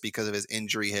high just because of his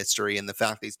injury history, and the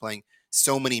fact that he's playing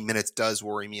so many minutes does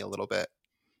worry me a little bit.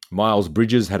 Miles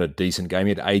Bridges had a decent game. He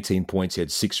had 18 points. He had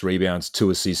 6 rebounds, 2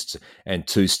 assists, and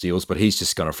 2 steals, but he's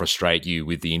just going to frustrate you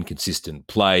with the inconsistent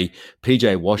play.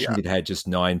 PJ Washington had just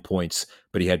 9 points,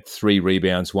 but he had 3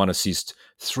 rebounds, 1 assist,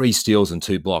 3 steals, and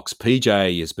 2 blocks.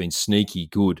 PJ has been sneaky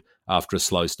good after a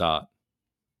slow start.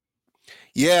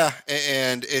 Yeah,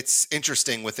 and it's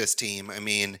interesting with this team. I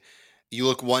mean, you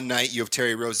look one night, you have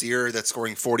Terry Rozier that's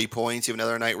scoring 40 points. You have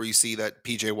another night where you see that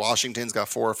PJ Washington's got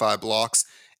 4 or 5 blocks.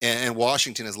 And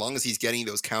Washington, as long as he's getting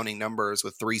those counting numbers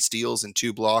with 3 steals and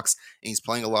 2 blocks, and he's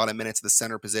playing a lot of minutes at the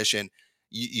center position,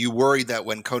 you worried that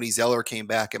when Cody Zeller came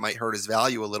back, it might hurt his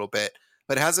value a little bit.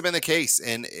 But it hasn't been the case.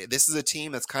 And this is a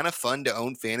team that's kind of fun to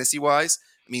own fantasy-wise.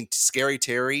 I mean, Scary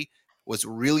Terry was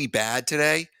really bad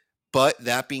today. But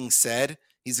that being said,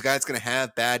 he's a guy that's going to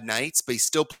have bad nights, but he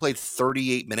still played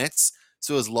 38 minutes.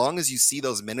 So as long as you see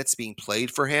those minutes being played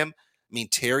for him,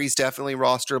 Terry's definitely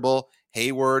rosterable.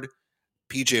 Hayward,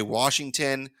 PJ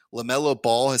Washington, LaMelo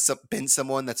Ball has been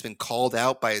someone that's been called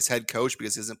out by his head coach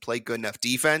because he doesn't play good enough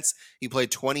defense. He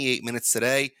played 28 minutes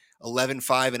today, 11,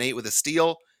 5, and 8 with a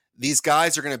steal. These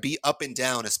guys are going to be up and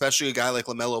down, especially a guy like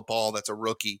LaMelo Ball that's a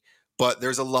rookie. But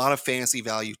there's a lot of fantasy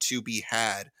value to be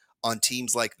had on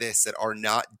teams like this that are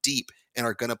not deep and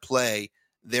are going to play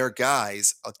their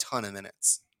guys a ton of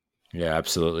minutes. Yeah,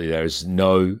 absolutely. There's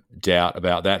no doubt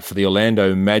about that. For the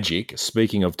Orlando Magic,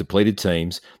 speaking of depleted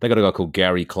teams, they got a guy called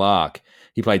Gary Clark.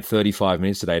 He played 35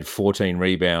 minutes today, had 14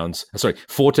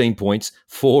 points,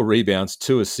 4 rebounds,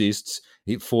 2 assists,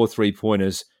 hit 4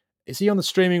 3-pointers. Is he on the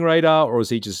streaming radar, or is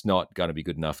he just not going to be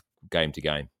good enough game to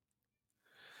game?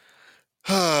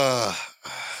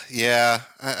 Yeah,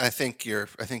 I think you're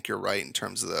right in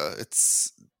terms of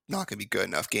it's not going to be good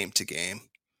enough game to game.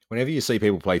 Whenever you see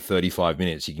people play 35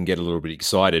 minutes, you can get a little bit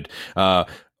excited. I'm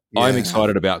Yeah.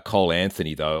 excited about Cole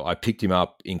Anthony, though. I picked him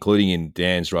up, including in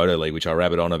Dan's Roto League, which I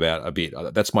rabbit on about a bit.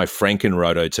 That's my Franken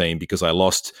Roto team because I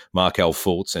lost Markel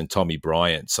Fultz and Tommy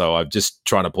Bryant. So I'm just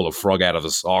trying to pull a frog out of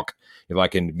the sock, if I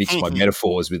can mix my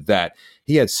metaphors with that.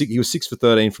 He was 6 for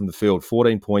 13 from the field,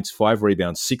 14 points, 5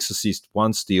 rebounds, 6 assists,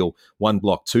 1 steal, 1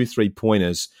 block, 2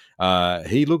 3-pointers.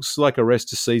 He looks like a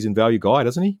rest of season value guy,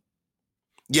 doesn't he?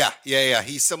 Yeah.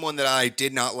 He's someone that I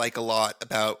did not like a lot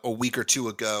about a week or two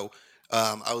ago.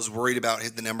 I was worried about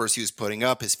the numbers he was putting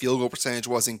up. His field goal percentage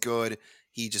wasn't good.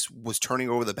 He just was turning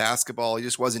over the basketball. He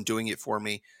just wasn't doing it for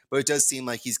me. But it does seem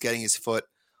like he's getting his foot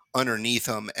underneath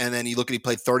him. And then you look at he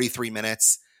played 33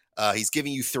 minutes. He's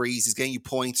giving you threes. He's getting you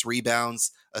points,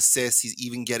 rebounds, assists. He's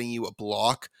even getting you a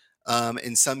block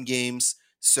in some games.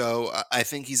 So I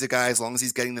think he's a guy, as long as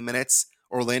he's getting the minutes,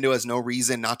 Orlando has no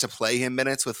reason not to play him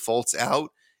minutes with Fultz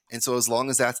out. And so as long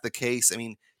as that's the case, I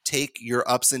mean, take your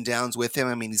ups and downs with him.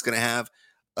 I mean, he's going to have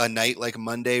a night like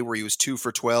Monday where he was 2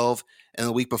 for 12. And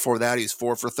the week before that, he was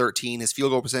 4 for 13. His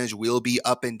field goal percentage will be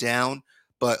up and down,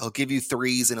 but he'll give you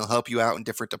threes and he'll help you out in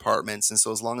different departments. And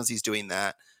so as long as he's doing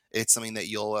that, it's something that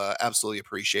you'll absolutely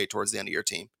appreciate towards the end of your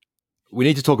team. We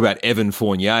need to talk about Evan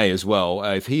Fournier as well.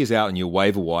 If he is out in your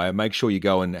waiver wire, make sure you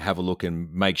go and have a look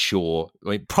and make sure. I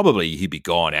mean, probably he'd be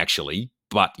gone actually,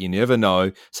 but you never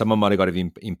know. Someone might have got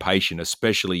impatient,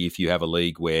 especially if you have a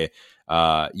league where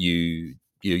you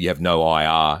have no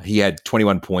IR. He had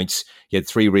 21 points. He had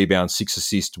 3 rebounds, 6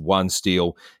 assists, 1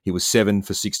 steal. He was 7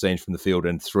 for 16 from the field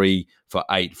and 3 for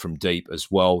 8 from deep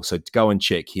as well. So go and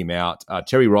check him out.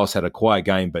 Terry Ross had a quiet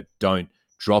game, but don't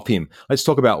drop him. Let's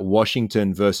talk about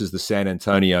Washington versus the San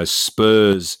Antonio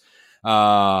Spurs.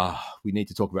 We need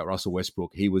to talk about Russell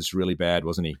Westbrook. He was really bad,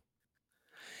 wasn't he?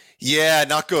 Yeah,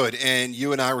 not good. And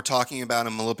you and I were talking about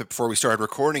him a little bit before we started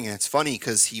recording. And it's funny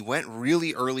because he went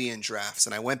really early in drafts.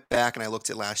 And I went back and I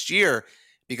looked at last year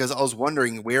because I was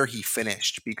wondering where he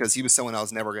finished, because he was someone I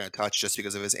was never going to touch just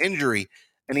because of his injury.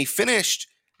 And he finished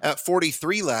at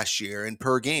 43 last year in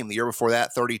per game. The year before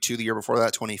that, 32. The year before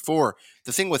that, 24.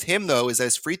 The thing with him, though, is that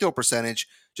his free throw percentage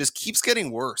just keeps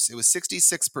getting worse. It was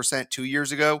 66% 2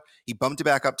 years ago. He bumped it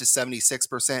back up to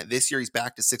 76%. This year, he's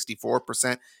back to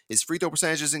 64%. His free throw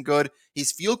percentage isn't good.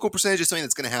 His field goal percentage is something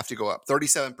that's going to have to go up.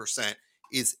 37%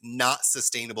 is not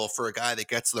sustainable for a guy that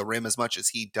gets to the rim as much as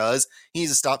he does. He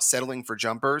needs to stop settling for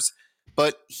jumpers,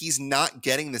 but he's not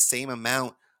getting the same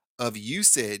amount of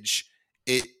usage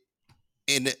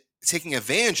in taking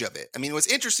advantage of it. I mean,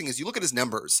 what's interesting is you look at his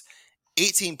numbers: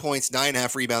 18 points,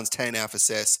 9.5 rebounds, 10.5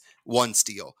 assists, 1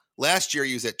 steal. Last year,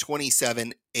 he was at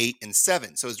 27, 8, and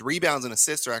 7. So his rebounds and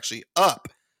assists are actually up.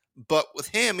 But with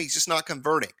him, he's just not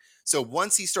converting. So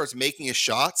once he starts making his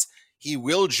shots, he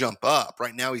will jump up.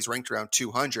 Right now, he's ranked around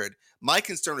 200. My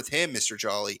concern with him, Mr.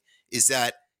 Jolly, is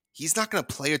that he's not going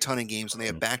to play a ton of games when they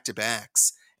have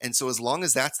back-to-backs. And so as long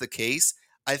as that's the case,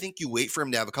 I think you wait for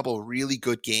him to have a couple of really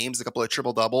good games, a couple of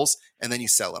triple doubles, and then you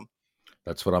sell him.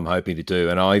 That's what I'm hoping to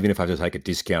do. And even if I have to take a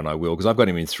discount, I will, because I've got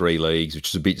him in 3 leagues, which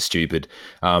is a bit stupid.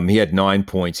 He had 9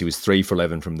 points. He was 3 for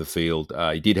 11 from the field.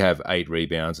 He did have 8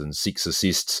 rebounds and 6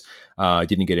 assists.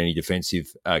 Didn't get any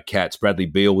defensive cats. Bradley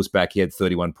Beal was back. He had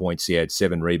 31 points. He had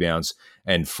 7 rebounds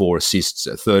and 4 assists,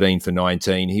 13 for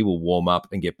 19. He will warm up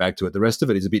and get back to it. The rest of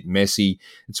it is a bit messy.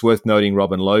 It's worth noting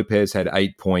Robin Lopez had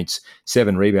 8 points,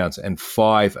 7 rebounds, and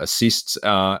 5 assists.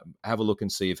 Have a look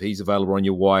and see if he's available on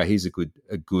your wire. He's a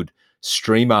good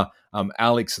streamer.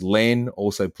 Alex Len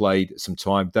also played some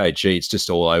time. It's just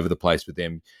all over the place with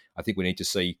them. I think we need to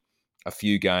see a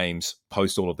few games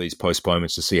post all of these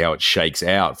postponements to see how it shakes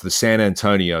out. For the San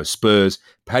Antonio Spurs,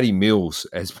 Patty Mills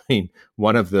has been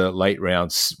one of the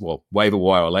waiver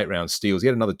wire or late round steals. He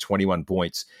had another 21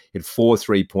 points. He had 4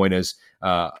 3-pointers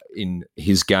in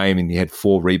his game, and he had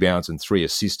 4 rebounds and 3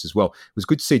 assists as well. It was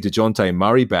good to see DeJounte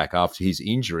Murray back after his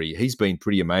injury. He's been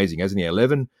pretty amazing, hasn't he?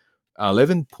 11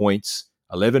 points,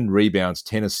 11 rebounds,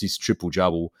 10 assists,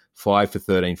 triple-double, 5 for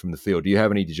 13 from the field. Do you have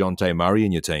any DeJounte Murray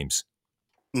in your teams?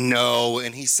 No,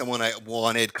 and he's someone I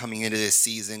wanted coming into this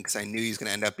season because I knew he's going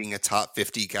to end up being a top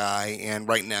 50 guy, and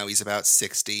right now he's about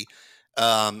 60.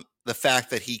 The fact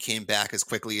that he came back as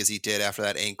quickly as he did after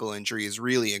that ankle injury is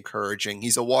really encouraging.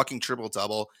 He's a walking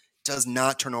triple-double, does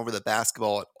not turn over the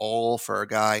basketball at all for a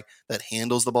guy that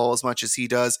handles the ball as much as he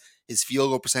does. His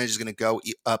field goal percentage is going to go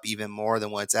up even more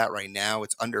than what it's at right now.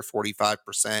 It's under 45%.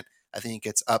 I think it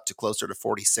gets up to closer to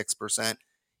 46%.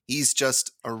 He's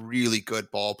just a really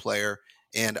good ball player,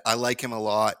 and I like him a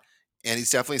lot. And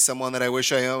he's definitely someone that I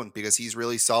wish I owned because he's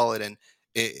really solid. And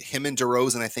Him and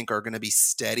DeRozan, I think, are going to be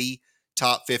steady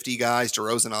top 50 guys.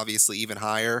 DeRozan, obviously, even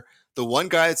higher. The one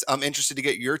guy that I'm interested to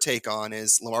get your take on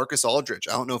is LaMarcus Aldridge.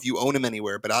 I don't know if you own him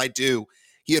anywhere, but I do.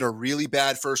 He had a really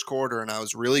bad first quarter, and I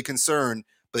was really concerned.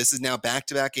 But this is now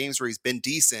back-to-back games where he's been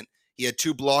decent. He had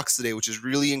 2 blocks today, which is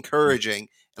really encouraging.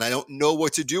 And I don't know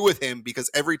what to do with him because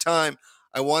every time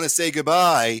I want to say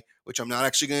goodbye, which I'm not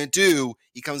actually going to do,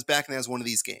 he comes back and has one of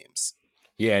these games.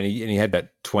 Yeah, and he had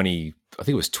that 20, I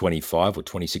think it was 25 or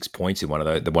 26 points in one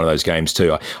of those games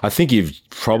too. I think you've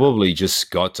probably just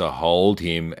got to hold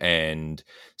him and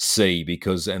see,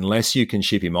 because unless you can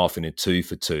ship him off in a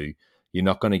 2-for-2, you're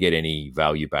not going to get any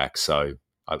value back. So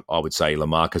I would say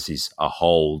LaMarcus is a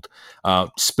hold.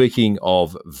 Speaking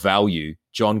of value,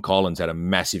 John Collins had a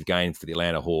massive game for the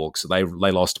Atlanta Hawks. They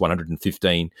lost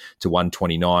 115 to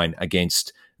 129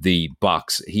 against the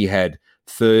Bucks. He had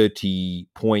 30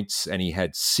 points and he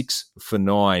had 6 for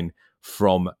 9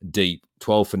 from deep,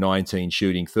 12 for 19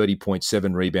 shooting,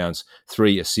 30.7 rebounds,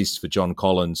 3 assists for John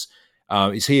Collins.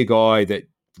 Is he a guy that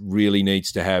really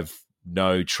needs to have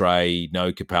no Trey,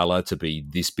 no Capella to be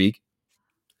this big?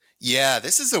 Yeah,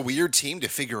 this is a weird team to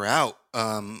figure out.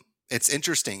 It's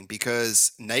interesting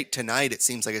because night to night, it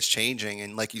seems like it's changing.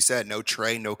 And like you said, no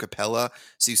Trey, no Capella.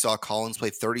 So you saw Collins play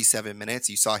 37 minutes.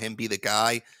 You saw him be the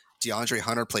guy. DeAndre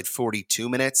Hunter played 42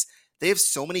 minutes. They have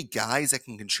so many guys that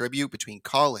can contribute between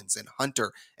Collins and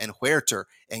Hunter and Huerter,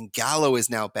 and Gallo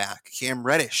is now back. Cam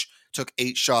Reddish took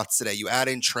 8 shots today. You add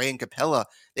in Trey and Capella.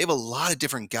 They have a lot of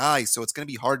different guys, so it's going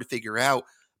to be hard to figure out.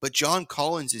 But John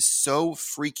Collins is so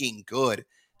freaking good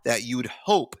that you would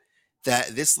hope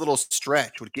that this little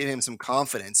stretch would give him some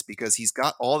confidence because he's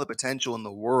got all the potential in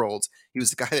the world. He was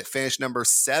the guy that finished number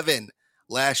 7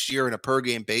 last year on a per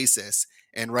game basis,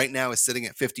 and right now is sitting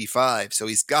at 55. So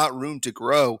he's got room to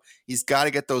grow. He's got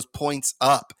to get those points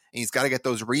up, and he's got to get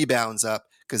those rebounds up,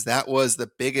 because that was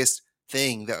the biggest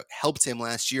thing that helped him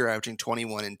last year, averaging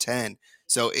 21 and 10.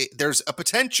 So there's a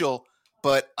potential,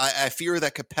 but I fear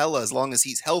that Capella, as long as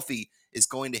he's healthy, is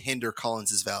going to hinder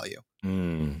Collins's value.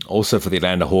 Also for the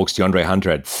Atlanta Hawks, DeAndre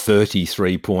Hunter had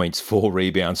 33 points, 4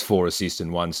 rebounds, 4 assists,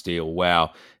 and 1 steal.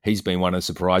 Wow. He's been one of the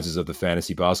surprises of the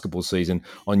fantasy basketball season.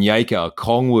 Onyeka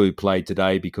Okongwu played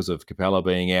today because of Capella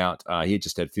being out. He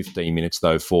just had 15 minutes,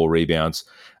 though, 4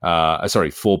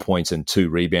 points and 2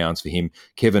 rebounds for him.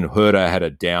 Kevin Huerter had a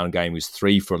down game. He was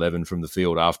 3 for 11 from the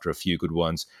field after a few good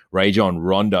ones. Rajon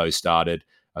Rondo started.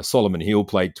 Solomon Hill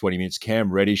played 20 minutes. Cam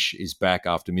Reddish is back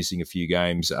after missing a few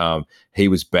games. He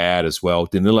was bad as well.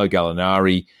 Danilo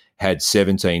Gallinari had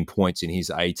 17 points in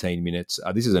his 18 minutes.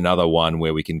 This is another one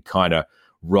where we can kind of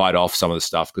write off some of the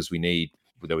stuff because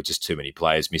there were just too many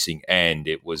players missing, and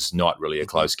it was not really a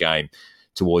close game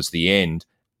towards the end.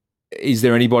 Is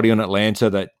there anybody on Atlanta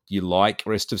that you like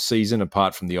rest of season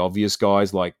apart from the obvious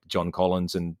guys like John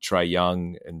Collins and Trae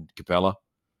Young and Capella?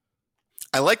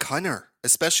 I like Hunter,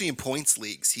 especially in points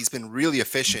leagues. He's been really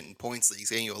efficient in points leagues,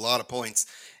 getting you a lot of points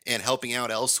and helping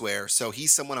out elsewhere. So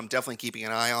he's someone I'm definitely keeping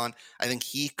an eye on. I think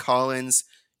he, Collins,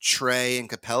 Trey, and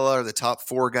Capella are the top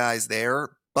 4 guys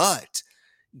there. But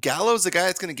Gallo's the guy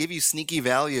that's going to give you sneaky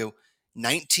value.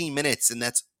 19 minutes, and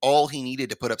that's all he needed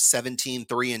to put up 17,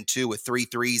 3 and 2 with 3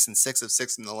 threes and 6 of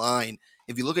 6 in the line.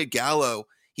 If you look at Gallo,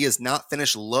 he has not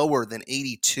finished lower than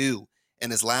 82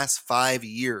 in his last 5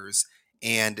 years.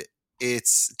 And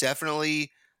it's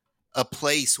definitely a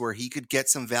place where he could get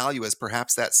some value as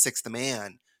perhaps that 6th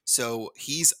man. So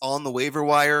he's on the waiver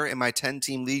wire in my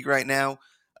 10-team league right now.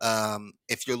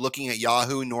 If you're looking at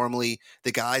Yahoo, normally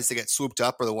the guys that get swooped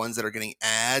up are the ones that are getting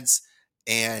ads,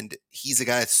 and he's a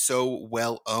guy that's so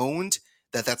well owned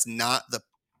that that's not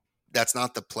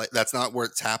where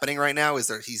it's happening right now. Is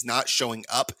that he's not showing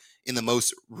up in the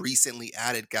most recently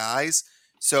added guys.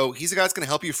 So he's a guy that's going to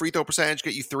help you free throw percentage,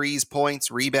 get you threes, points,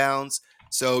 rebounds.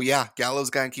 So yeah, Gallo's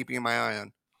a guy I'm keeping my eye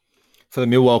on. For the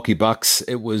Milwaukee Bucks,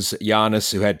 it was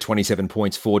Giannis who had 27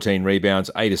 points, 14 rebounds,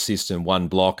 8 assists and 1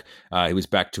 block. He was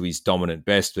back to his dominant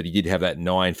best, but he did have that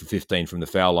 9 for 15 from the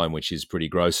foul line, which is pretty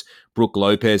gross. Brook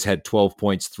Lopez had 12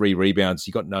 points, 3 rebounds.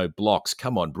 You got no blocks.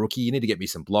 Come on, Brookie, you need to get me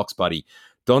some blocks, buddy.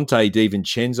 Dante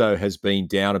DiVincenzo has been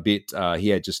down a bit. He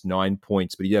had just 9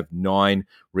 points, but he had 9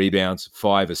 rebounds,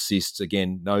 5 assists.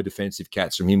 Again, no defensive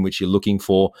cats from him, which you're looking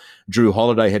for. Drew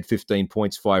Holiday had 15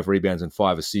 points, 5 rebounds and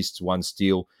 5 assists, 1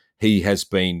 steal. He has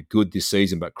been good this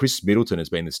season, but Chris Middleton has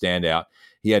been the standout.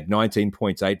 He had 19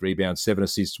 points, 8 rebounds, 7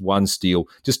 assists, 1 steal,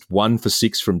 just 1 for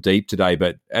 6 from deep today.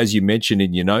 But as you mentioned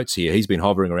in your notes here, he's been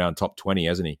hovering around top 20,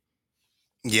 hasn't he?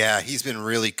 Yeah, he's been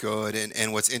really good.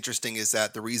 And what's interesting is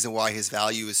that the reason why his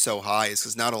value is so high is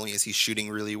because not only is he shooting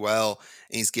really well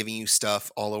and he's giving you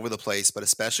stuff all over the place, but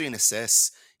especially in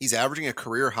assists, he's averaging a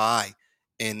career high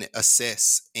in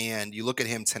assists. And you look at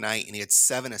him tonight and he had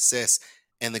 7 assists.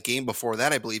 And the game before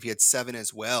that, I believe he had 7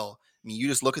 as well. I mean, you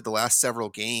just look at the last several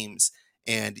games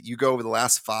and you go over the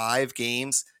last 5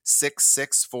 games, 6,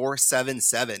 6, 4, 7,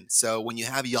 7. So when you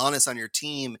have Giannis on your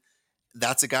team,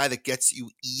 that's a guy that gets you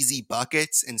easy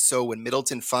buckets. And so when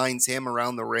Middleton finds him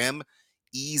around the rim,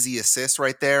 easy assists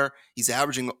right there. He's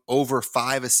averaging over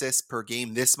 5 assists per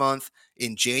game this month.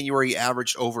 In January, he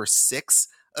averaged over 6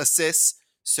 assists.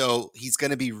 So he's going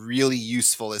to be really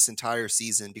useful this entire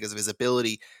season because of his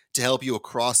ability to help you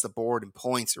across the board in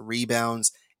points,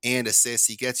 rebounds, and assists.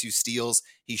 He gets you steals.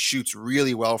 He shoots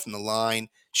really well from the line,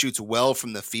 shoots well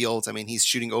from the field. I mean, he's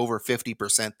shooting over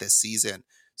 50% this season.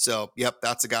 So, yep,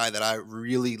 that's a guy that I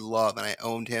really love, and I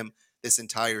owned him this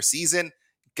entire season.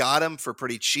 Got him for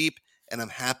pretty cheap, and I'm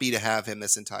happy to have him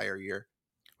this entire year.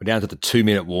 We're down to the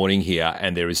 2-minute warning here,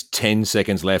 and there is 10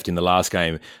 seconds left in the last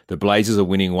game. The Blazers are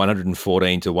winning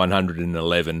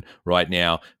 114-111 right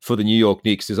now. For the New York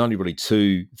Knicks, there's only really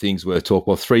 2 things worth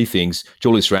talking. Well, 3 things.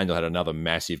 Julius Randle had another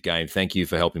massive game. Thank you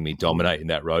for helping me dominate in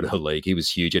that Roto League. He was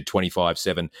huge at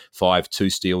 25-7, 5, 2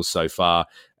 steals so far.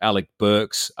 Alec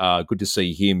Burks, good to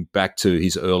see him back to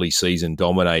his early season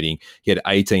dominating. He had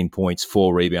 18 points,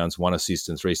 4 rebounds, 1 assist,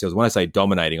 and 3 steals. When I say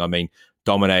dominating, I mean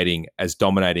dominating as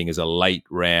a late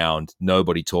round.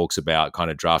 Nobody talks about kind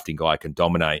of drafting guy can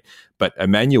dominate. But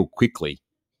Emmanuel Quickley,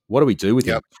 what do we do with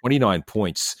him? 29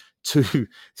 points,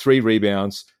 3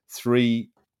 rebounds, 3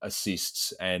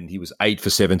 assists, and he was 8 for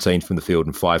 17 from the field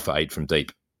and 5 for 8 from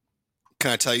deep.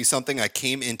 Can I tell you something? I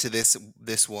came into this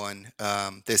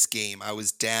game. I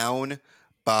was down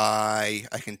by,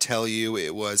 I can tell you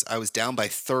I was down by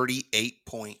 38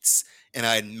 points, and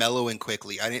I had Melo and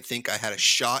Quickley. I didn't think I had a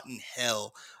shot in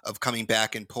hell of coming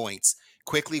back in points.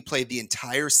 Quickley played the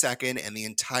entire second and the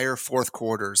entire fourth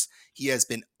quarters. He has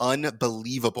been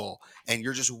unbelievable, and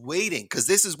you're just waiting because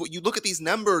this is what you look at these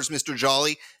numbers, Mr.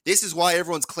 Jolly. This is why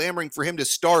everyone's clamoring for him to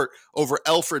start over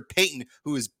Elfrid Payton,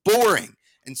 who is boring.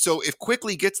 And so if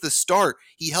Quickley gets the start,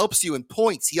 he helps you in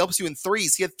points. He helps you in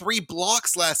threes. He had 3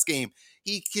 blocks last game.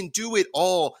 He can do it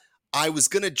all. I was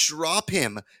going to drop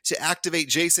him to activate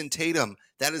Jason Tatum.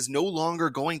 That is no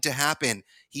longer going to happen.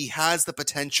 He has the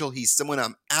potential. He's someone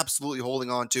I'm absolutely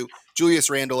holding on to. Julius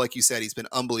Randle, like you said, he's been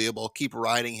unbelievable. Keep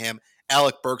riding him.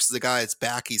 Alec Burks is a guy that's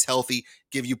back. He's healthy.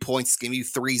 Give you points. Give you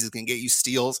threes. He can get you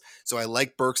steals. So I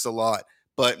like Burks a lot.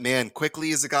 But, man, Quickley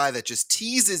is a guy that just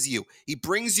teases you. He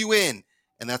brings you in.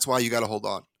 And that's why you got to hold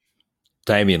on.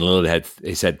 Damian Lillard had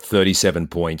 37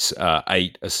 points,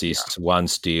 8 assists, 1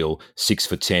 steal, 6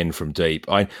 for 10 from deep.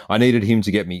 I needed him to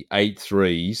get me 8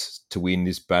 threes to win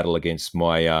this battle against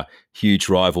my huge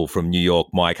rival from New York,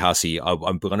 Mike Hussey.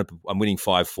 I'm winning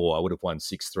 5-4. I would have won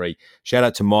 6-3. Shout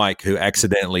out to Mike, who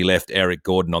accidentally left Eric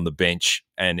Gordon on the bench,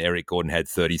 and Eric Gordon had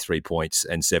 33 points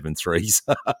and 7 threes.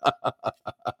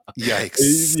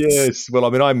 Yikes! Yes. Well, I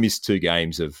mean, I missed 2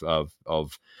 games of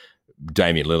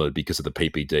Damian Lillard because of the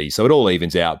PPD. So it all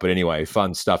evens out. But anyway,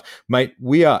 fun stuff. Mate,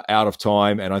 we are out of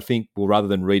time, and I think, well, rather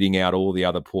than reading out all the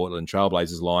other Portland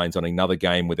Trailblazers lines on another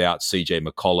game without CJ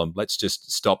McCollum, let's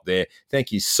just stop there.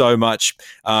 Thank you so much.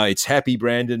 It's Happy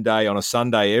Brandon Day on a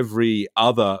Sunday. Every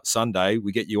other Sunday,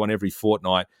 we get you on every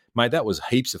fortnight. Mate, that was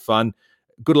heaps of fun.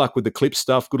 Good luck with the Clip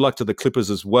stuff. Good luck to the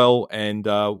Clippers as well, and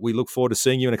we look forward to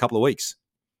seeing you in a couple of weeks.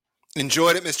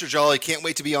 Enjoyed it, Mr. Jolly. Can't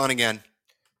wait to be on again.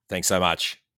 Thanks so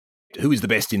much. Who is the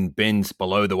best in men's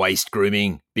below-the-waist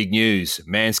grooming? Big news.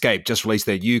 Manscaped just released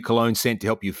their new cologne scent to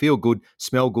help you feel good,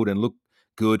 smell good, and look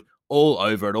good all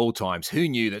over at all times. Who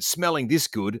knew that smelling this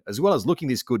good, as well as looking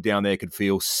this good down there, could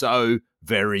feel so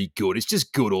very good? It's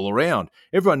just good all around.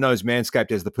 Everyone knows Manscaped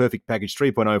has the perfect package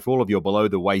 3.0 for all of your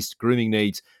below-the-waist grooming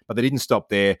needs, but they didn't stop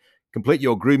there. Complete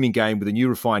your grooming game with a new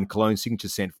refined cologne signature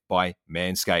scent by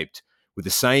Manscaped. With the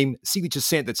same signature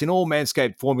scent that's in all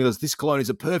Manscaped formulas, this cologne is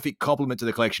a perfect complement to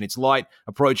the collection. It's light,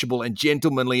 approachable, and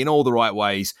gentlemanly in all the right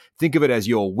ways. Think of it as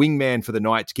your wingman for the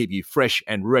night to keep you fresh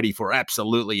and ready for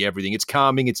absolutely everything. It's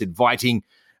calming, it's inviting.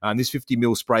 This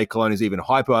 50ml spray cologne is even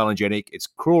hypoallergenic. It's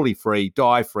cruelty-free,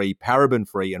 dye-free,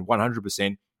 paraben-free, and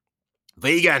 100%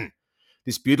 vegan.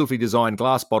 This beautifully designed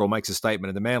glass bottle makes a statement,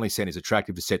 and the manly scent is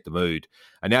attractive to set the mood.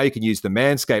 And now you can use the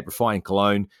Manscaped Refined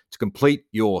Cologne to complete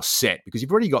your set, because you've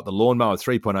already got the Lawnmower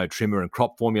 3.0 trimmer and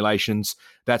crop formulations.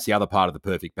 That's the other part of the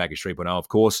perfect package 3.0, of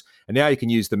course. And now you can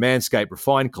use the Manscaped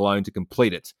Refined Cologne to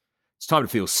complete it. It's time to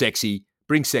feel sexy.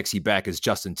 Bring sexy back, as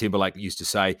Justin Timberlake used to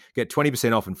say. Get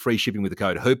 20% off and free shipping with the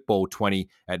code HOOPBALL20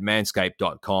 at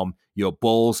manscaped.com. Your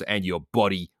balls and your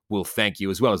body will thank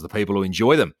you, as well as the people who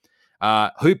enjoy them.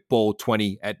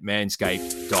 Hoopball20 at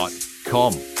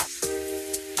manscaped.com.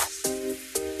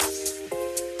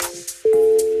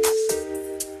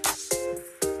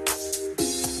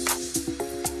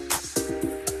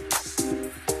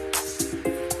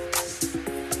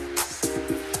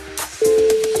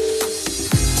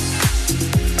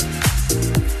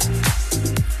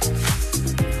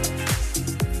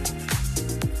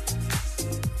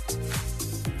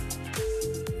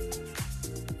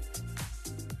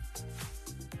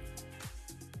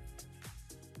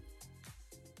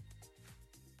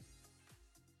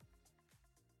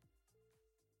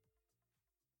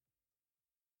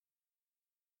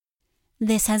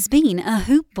 This has been a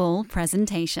Hoop Ball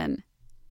presentation.